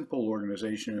relatively simple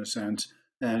organization in a sense,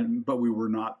 but we were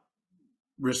not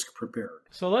risk prepared.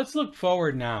 So let's look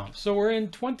forward now. So we're in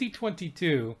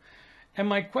 2022, and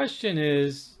my question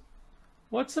is,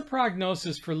 what's the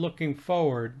prognosis for looking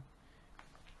forward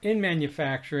in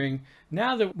manufacturing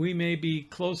now that we may be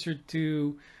closer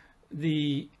to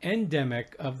the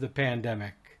endemic of the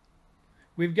pandemic?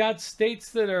 We've got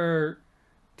states that are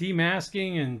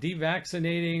demasking and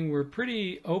devaccinating. We're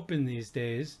pretty open these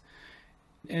days,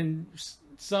 and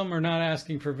some are not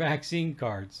asking for vaccine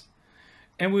cards.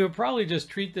 And we will probably just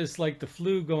treat this like the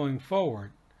flu going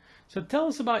forward. So tell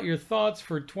us about your thoughts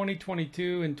for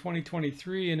 2022 and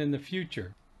 2023 and in the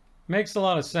future. Makes a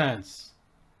lot of sense.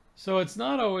 So it's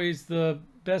not always the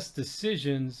best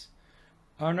decisions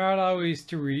are not always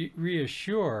to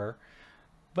reassure,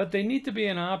 but they need to be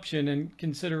an option and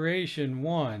consideration,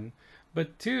 one.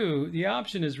 But two, the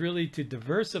option is really to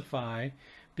diversify,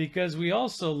 because we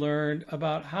also learned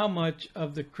about how much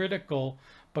of the critical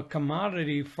but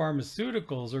commodity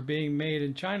pharmaceuticals are being made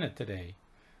in China today.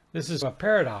 This is a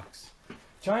paradox.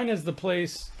 China is the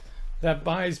place that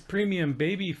buys premium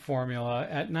baby formula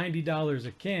at $90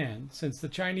 a can, since the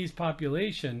Chinese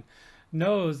population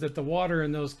knows that the water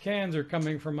in those cans are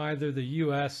coming from either the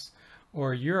US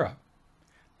or Europe.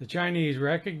 The Chinese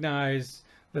recognize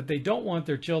that they don't want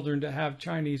their children to have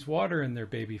Chinese water in their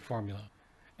baby formula.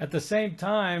 At the same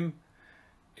time,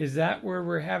 is that where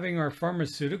we're having our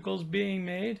pharmaceuticals being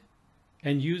made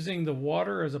and using the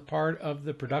water as a part of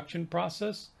the production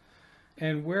process?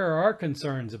 And where are our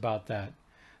concerns about that?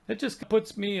 That just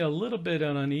puts me a little bit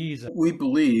on unease. We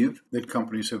believe that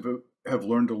companies have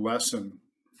learned a lesson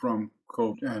from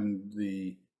COVID and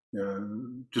the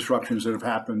disruptions that have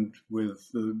happened with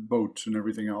the boats and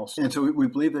everything else. And so we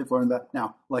believe they've learned that.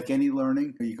 Now, like any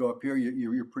learning, you go up here,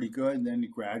 you're pretty good, and then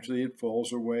gradually it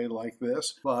falls away like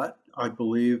this. But I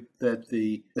believe that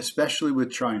especially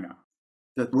with China,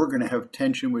 that we're going to have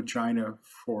tension with China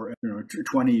for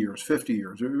 20 years, 50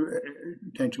 years,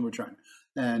 tension with China.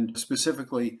 And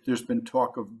specifically, there's been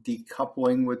talk of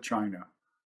decoupling with China.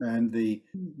 And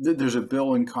there's a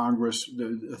bill in Congress,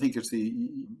 I think it's the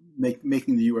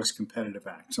Making the U.S. Competitive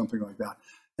Act, something like that.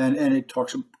 And it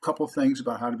talks a couple of things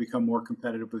about how to become more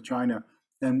competitive with China.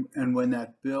 And when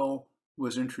that bill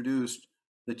was introduced,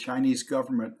 the Chinese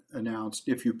government announced,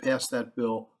 if you pass that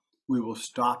bill, we will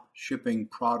stop shipping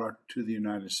product to the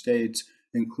United States,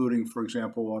 including, for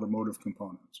example, automotive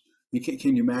components.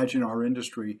 Can you imagine our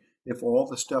industry if all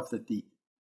the stuff that the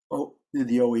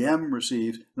OEM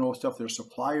receives and all the stuff their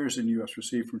suppliers in the U.S.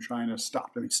 receive from China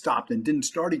stopped and didn't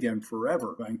start again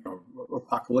forever?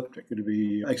 Apocalyptic. It'd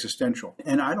be existential.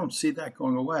 And I don't see that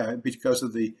going away because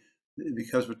of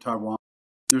Taiwan.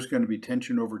 There's going to be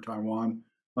tension over Taiwan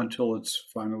until it's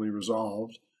finally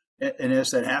resolved. And as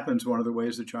that happens, one of the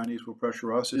ways the Chinese will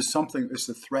pressure us is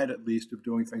the threat, at least, of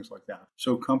doing things like that.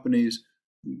 So companies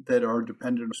that are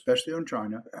dependent, especially on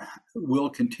China, will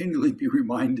continually be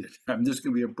reminded. There's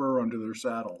going to be a burr under their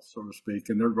saddle, so to speak,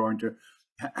 and they're going to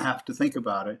have to think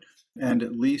about it and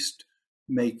at least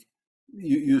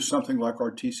use something like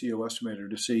our TCO estimator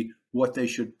to see what they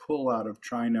should pull out of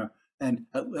China and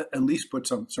at least put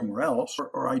somewhere else,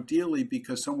 or ideally,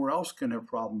 because somewhere else can have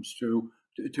problems too,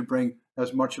 to bring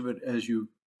as much of it as you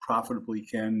profitably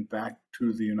can back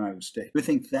to the United States. We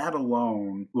think that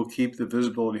alone will keep the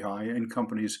visibility high and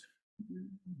companies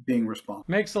being responsible.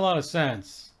 Makes a lot of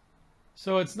sense.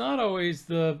 So it's not always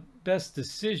the best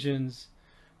decisions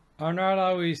are not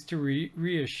always to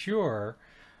reassure,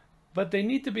 but they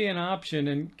need to be an option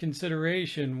and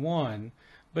consideration, one.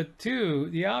 But two,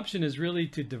 the option is really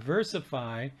to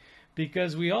diversify,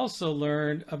 because we also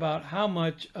learned about how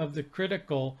much of the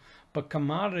critical but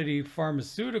commodity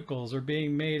pharmaceuticals are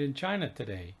being made in China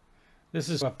today. This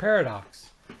is a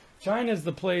paradox. China is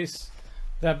the place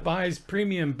that buys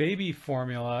premium baby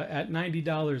formula at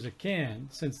 $90 a can,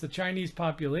 since the Chinese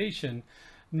population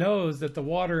knows that the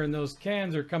water in those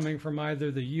cans are coming from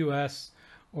either the US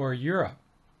or Europe.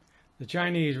 The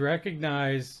Chinese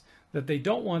recognize that they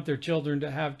don't want their children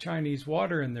to have Chinese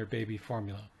water in their baby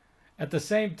formula. At the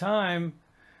same time,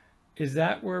 is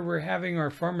that where we're having our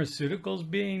pharmaceuticals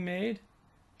being made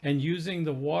and using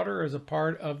the water as a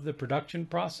part of the production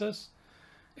process?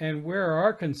 And where are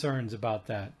our concerns about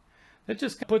that? That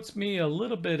just puts me a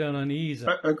little bit on unease.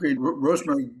 Agreed.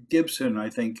 Rosemary Gibson, I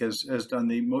think, has done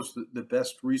the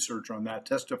best research on that,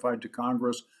 testified to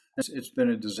Congress. It's been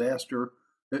a disaster.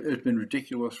 It's been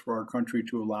ridiculous for our country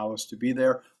to allow us to be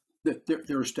there.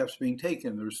 There are steps being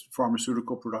taken. There's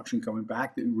pharmaceutical production coming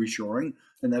back, reshoring,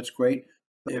 and that's great.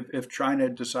 If China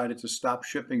decided to stop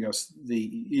shipping us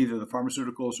either the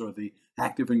pharmaceuticals or the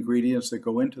active ingredients that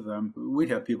go into them, we'd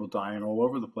have people dying all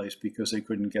over the place because they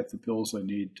couldn't get the pills they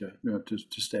need to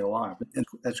stay alive. And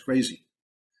that's crazy.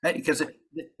 Because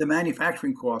the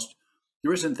manufacturing cost,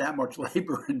 there isn't that much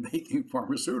labor in making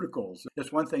pharmaceuticals.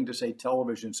 It's one thing to say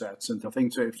television sets and the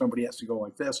things if somebody has to go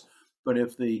like this, but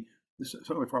if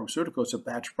some of the pharmaceuticals, it's a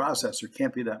batch process, there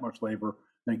can't be that much labor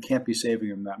and it can't be saving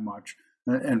them that much.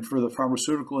 And for the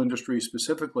pharmaceutical industry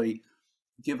specifically,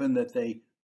 given that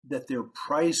their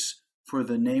price for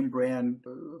the name brand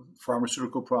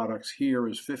pharmaceutical products here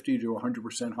is 50 to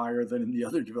 100% higher than in the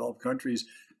other developed countries,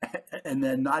 and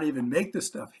then not even make the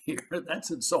stuff here,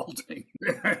 that's insulting.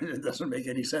 It doesn't make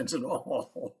any sense at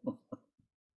all.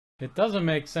 It doesn't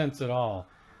make sense at all.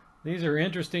 These are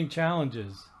interesting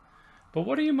challenges. But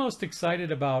what are you most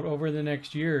excited about over the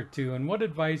next year or two, and what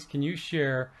advice can you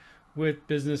share with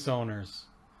business owners?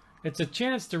 It's a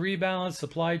chance to rebalance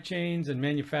supply chains and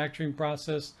manufacturing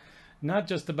process, not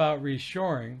just about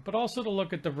reshoring, but also to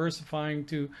look at diversifying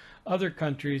to other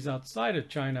countries outside of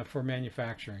China for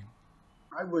manufacturing.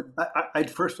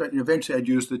 Eventually I'd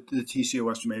use the TCO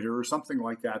estimator or something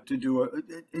like that to do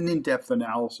an in-depth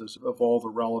analysis of all the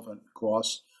relevant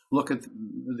costs. Look at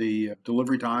the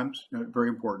delivery times, very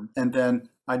important. And then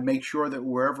I'd make sure that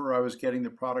wherever I was getting the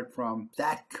product from,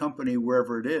 that company,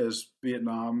 wherever it is,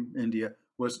 Vietnam, India,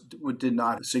 did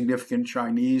not have significant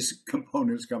Chinese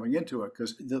components coming into it.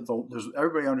 Because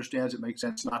everybody understands it makes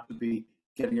sense not to be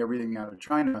getting everything out of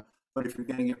China. But if you're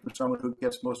getting it from someone who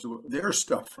gets most of their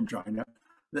stuff from China,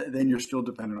 then you're still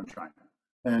dependent on China.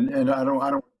 And I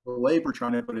don't belabor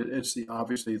China, but it's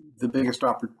obviously the biggest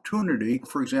opportunity.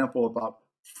 For example, about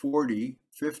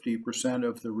 40-50%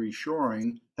 of the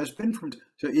reshoring has been from,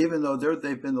 so even though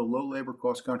they've been the low labor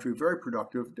cost country, very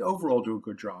productive, overall do a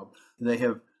good job. They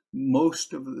have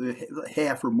most of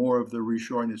half or more of the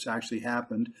reshoring that's actually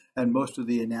happened, and most of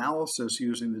the analysis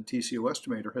using the TCO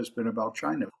estimator has been about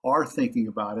China. Are thinking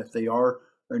about it, they are,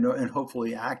 and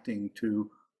hopefully acting to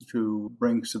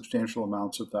bring substantial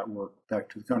amounts of that work back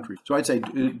to the country. So I'd say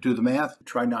do the math,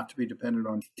 try not to be dependent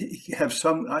on,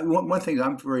 one thing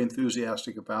I'm very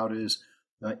enthusiastic about is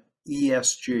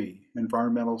ESG,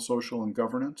 environmental, social, and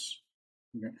governance.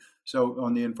 Okay. So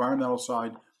on the environmental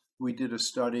side, we did a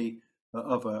study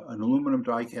of an aluminum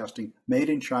die casting made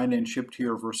in China and shipped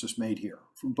here versus made here,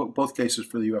 both cases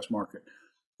for the US market.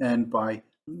 And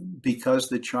because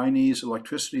the Chinese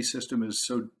electricity system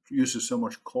uses so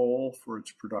much coal for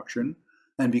its production,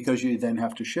 and because you then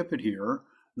have to ship it here,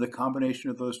 the combination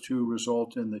of those two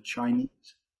result in the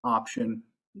Chinese option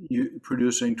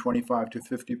producing 25 to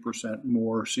 50%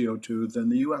 more CO2 than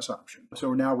the US option.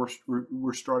 So now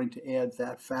we're starting to add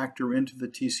that factor into the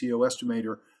TCO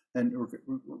estimator, and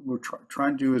we're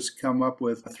trying to do is come up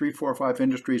with 3, 4, or 5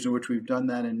 industries in which we've done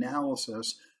that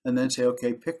analysis, and then say,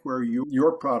 okay, pick where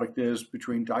your product is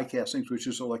between die castings, which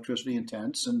is electricity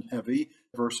intense and heavy,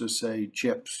 versus say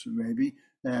chips maybe,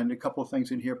 and a couple of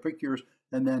things in here, pick yours,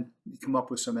 and then come up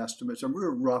with some estimates, a real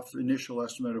rough initial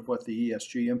estimate of what the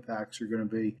ESG impacts are going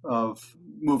to be of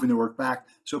moving the work back.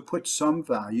 So put some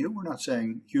value, we're not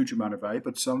saying huge amount of value,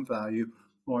 but some value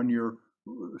on your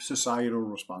societal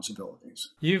responsibilities.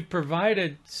 You've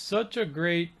provided such a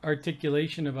great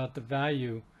articulation about the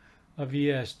value of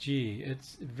ESG.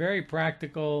 It's very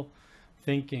practical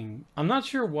thinking. I'm not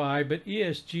sure why, but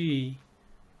ESG,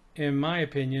 in my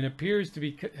opinion, appears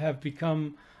to have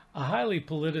become a highly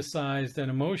politicized and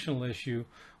emotional issue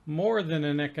more than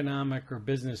an economic or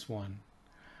business one.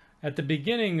 At the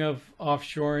beginning of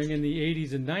offshoring in the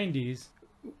 80s and 90s,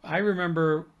 I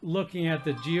remember looking at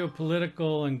the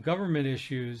geopolitical and government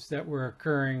issues that were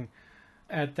occurring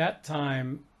at that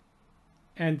time,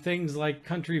 and things like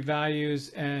country values.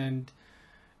 And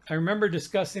I remember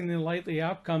discussing the likely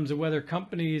outcomes of whether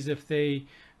companies, if they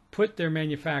put their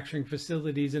manufacturing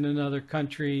facilities in another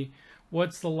country,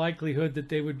 what's the likelihood that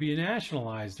they would be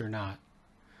nationalized or not.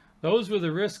 Those were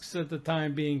the risks at the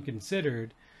time being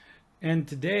considered. And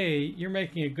today, you're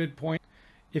making a good point.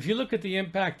 If you look at the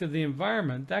impact of the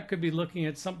environment, that could be looking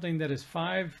at something that is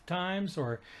 5 times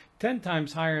or 10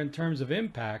 times higher in terms of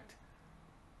impact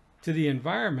to the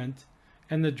environment,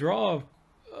 and the draw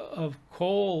of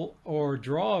coal or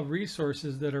draw of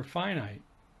resources that are finite.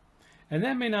 And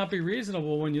that may not be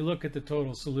reasonable when you look at the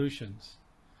total solutions.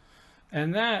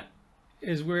 And that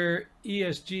is where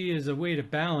ESG is a way to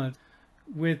balance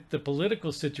with the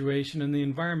political situation and the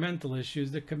environmental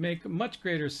issues that could make much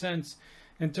greater sense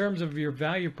in terms of your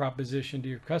value proposition to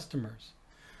your customers.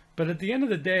 But at the end of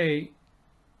the day,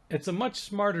 it's a much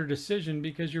smarter decision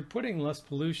because you're putting less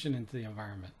pollution into the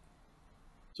environment.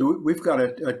 So we've got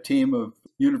a team of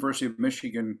University of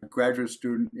Michigan graduate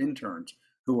student interns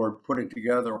who are putting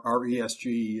together our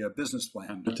ESG business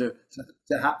plan to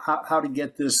how to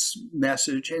get this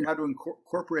message and how to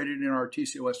incorporate it in our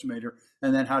TCO estimator,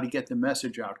 and then how to get the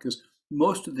message out. Because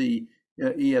most of the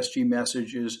ESG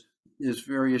message is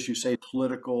very, as you say,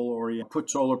 political, or you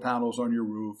put solar panels on your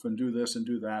roof and do this and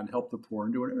do that and help the poor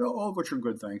and do it, all of which are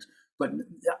good things. But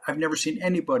I've never seen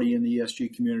anybody in the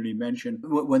ESG community mention,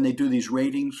 when they do these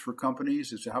ratings for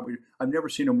companies, I've never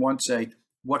seen them once say,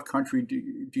 what country do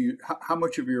you, how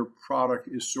much of your product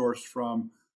is sourced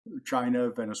from China,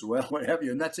 Venezuela, what have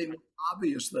you? And that's an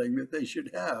obvious thing that they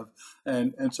should have.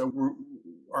 And so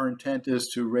our intent is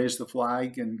to raise the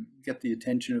flag and get the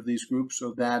attention of these groups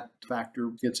so that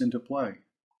factor gets into play.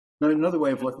 Now, another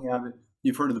way of looking at it,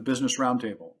 you've heard of the Business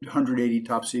Roundtable, 180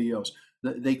 top CEOs.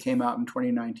 They came out in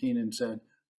 2019 and said,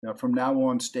 from now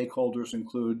on, stakeholders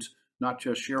includes not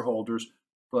just shareholders,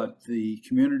 but the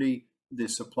community, the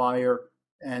supplier,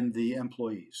 and the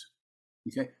employees.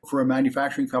 Okay. For a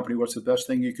manufacturing company, what's the best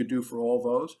thing you could do for all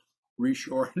those?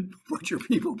 Reshore and put your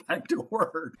people back to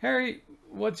work. Harry,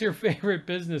 what's your favorite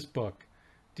business book?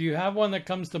 Do you have one that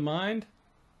comes to mind?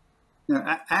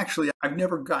 Actually, I've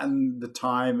never gotten the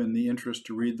time and the interest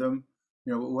to read them.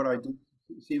 What I do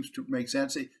seems to make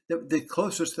sense. The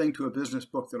closest thing to a business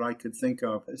book that I could think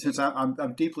of, since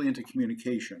I'm deeply into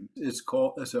communication, it's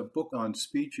a book on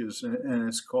speeches, and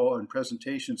it's called, on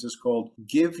presentations, it's called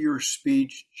Give Your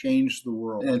Speech, Change the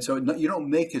World. And so you don't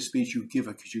make a speech, you give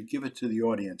it, because you give it to the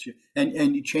audience.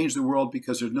 And you change the world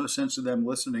because there's no sense of them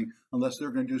listening unless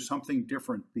they're going to do something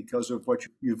different because of what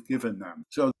you've given them.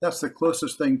 So that's the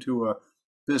closest thing to a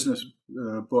business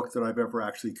book that I've ever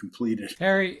actually completed.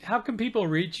 Harry, how can people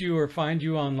reach you or find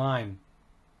you online?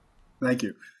 Thank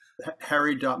you.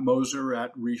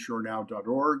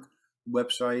 Harry.Moser@ReshoreNow.org.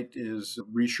 Website is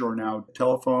ReshoreNow.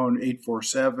 Telephone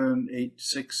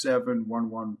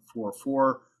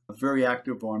 847-867-1144. Very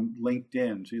active on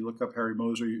LinkedIn. So you look up Harry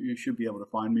Moser, you should be able to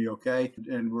find me okay.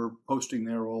 And we're posting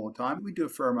there all the time. We do a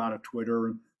fair amount of Twitter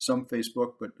and some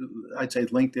Facebook, but I'd say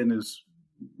LinkedIn is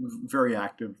very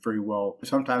active, very well.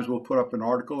 Sometimes we'll put up an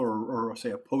article or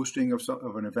say a posting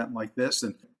of an event like this,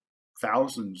 and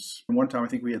thousands. And one time I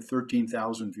think we had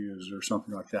 13,000 views or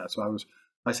something like that. So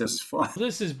I said, it's fun.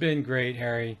 This has been great,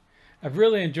 Harry. I've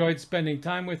really enjoyed spending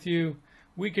time with you.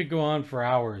 We could go on for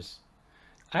hours.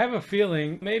 I have a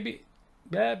feeling maybe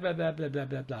blah, blah, blah, blah, blah,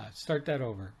 blah, blah. Start that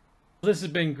over. This has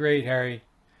been great, Harry.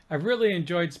 I've really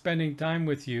enjoyed spending time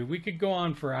with you. We could go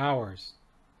on for hours.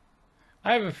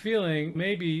 I have a feeling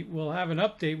maybe we'll have an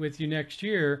update with you next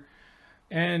year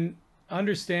and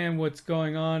understand what's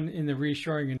going on in the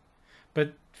reshoring.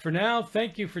 But for now,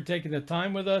 thank you for taking the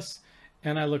time with us,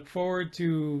 and I look forward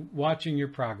to watching your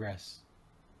progress.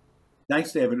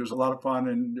 Thanks, David. It was a lot of fun,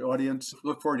 and the audience,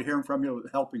 look forward to hearing from you,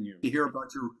 helping you to hear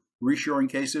about your reshoring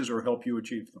cases or help you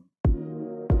achieve them.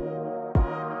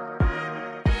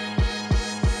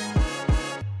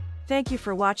 Thank you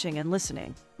for watching and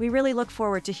listening. We really look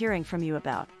forward to hearing from you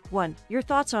about 1. Your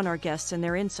thoughts on our guests and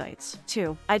their insights.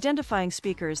 2. Identifying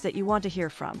speakers that you want to hear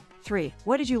from. 3.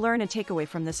 What did you learn and take away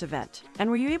from this event? And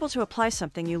were you able to apply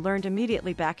something you learned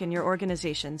immediately back in your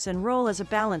organizations and role as a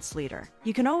balanced leader?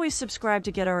 You can always subscribe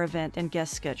to get our event and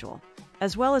guest schedule,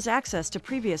 as well as access to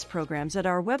previous programs at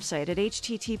our website at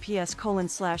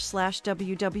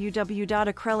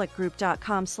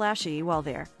https://www.acrylicgroup.com/e. While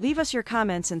there, leave us your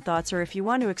comments and thoughts, or if you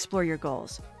want to explore your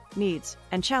goals, needs,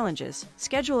 and challenges,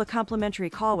 schedule a complimentary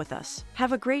call with us.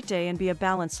 Have a great day and be a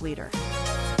balanced leader.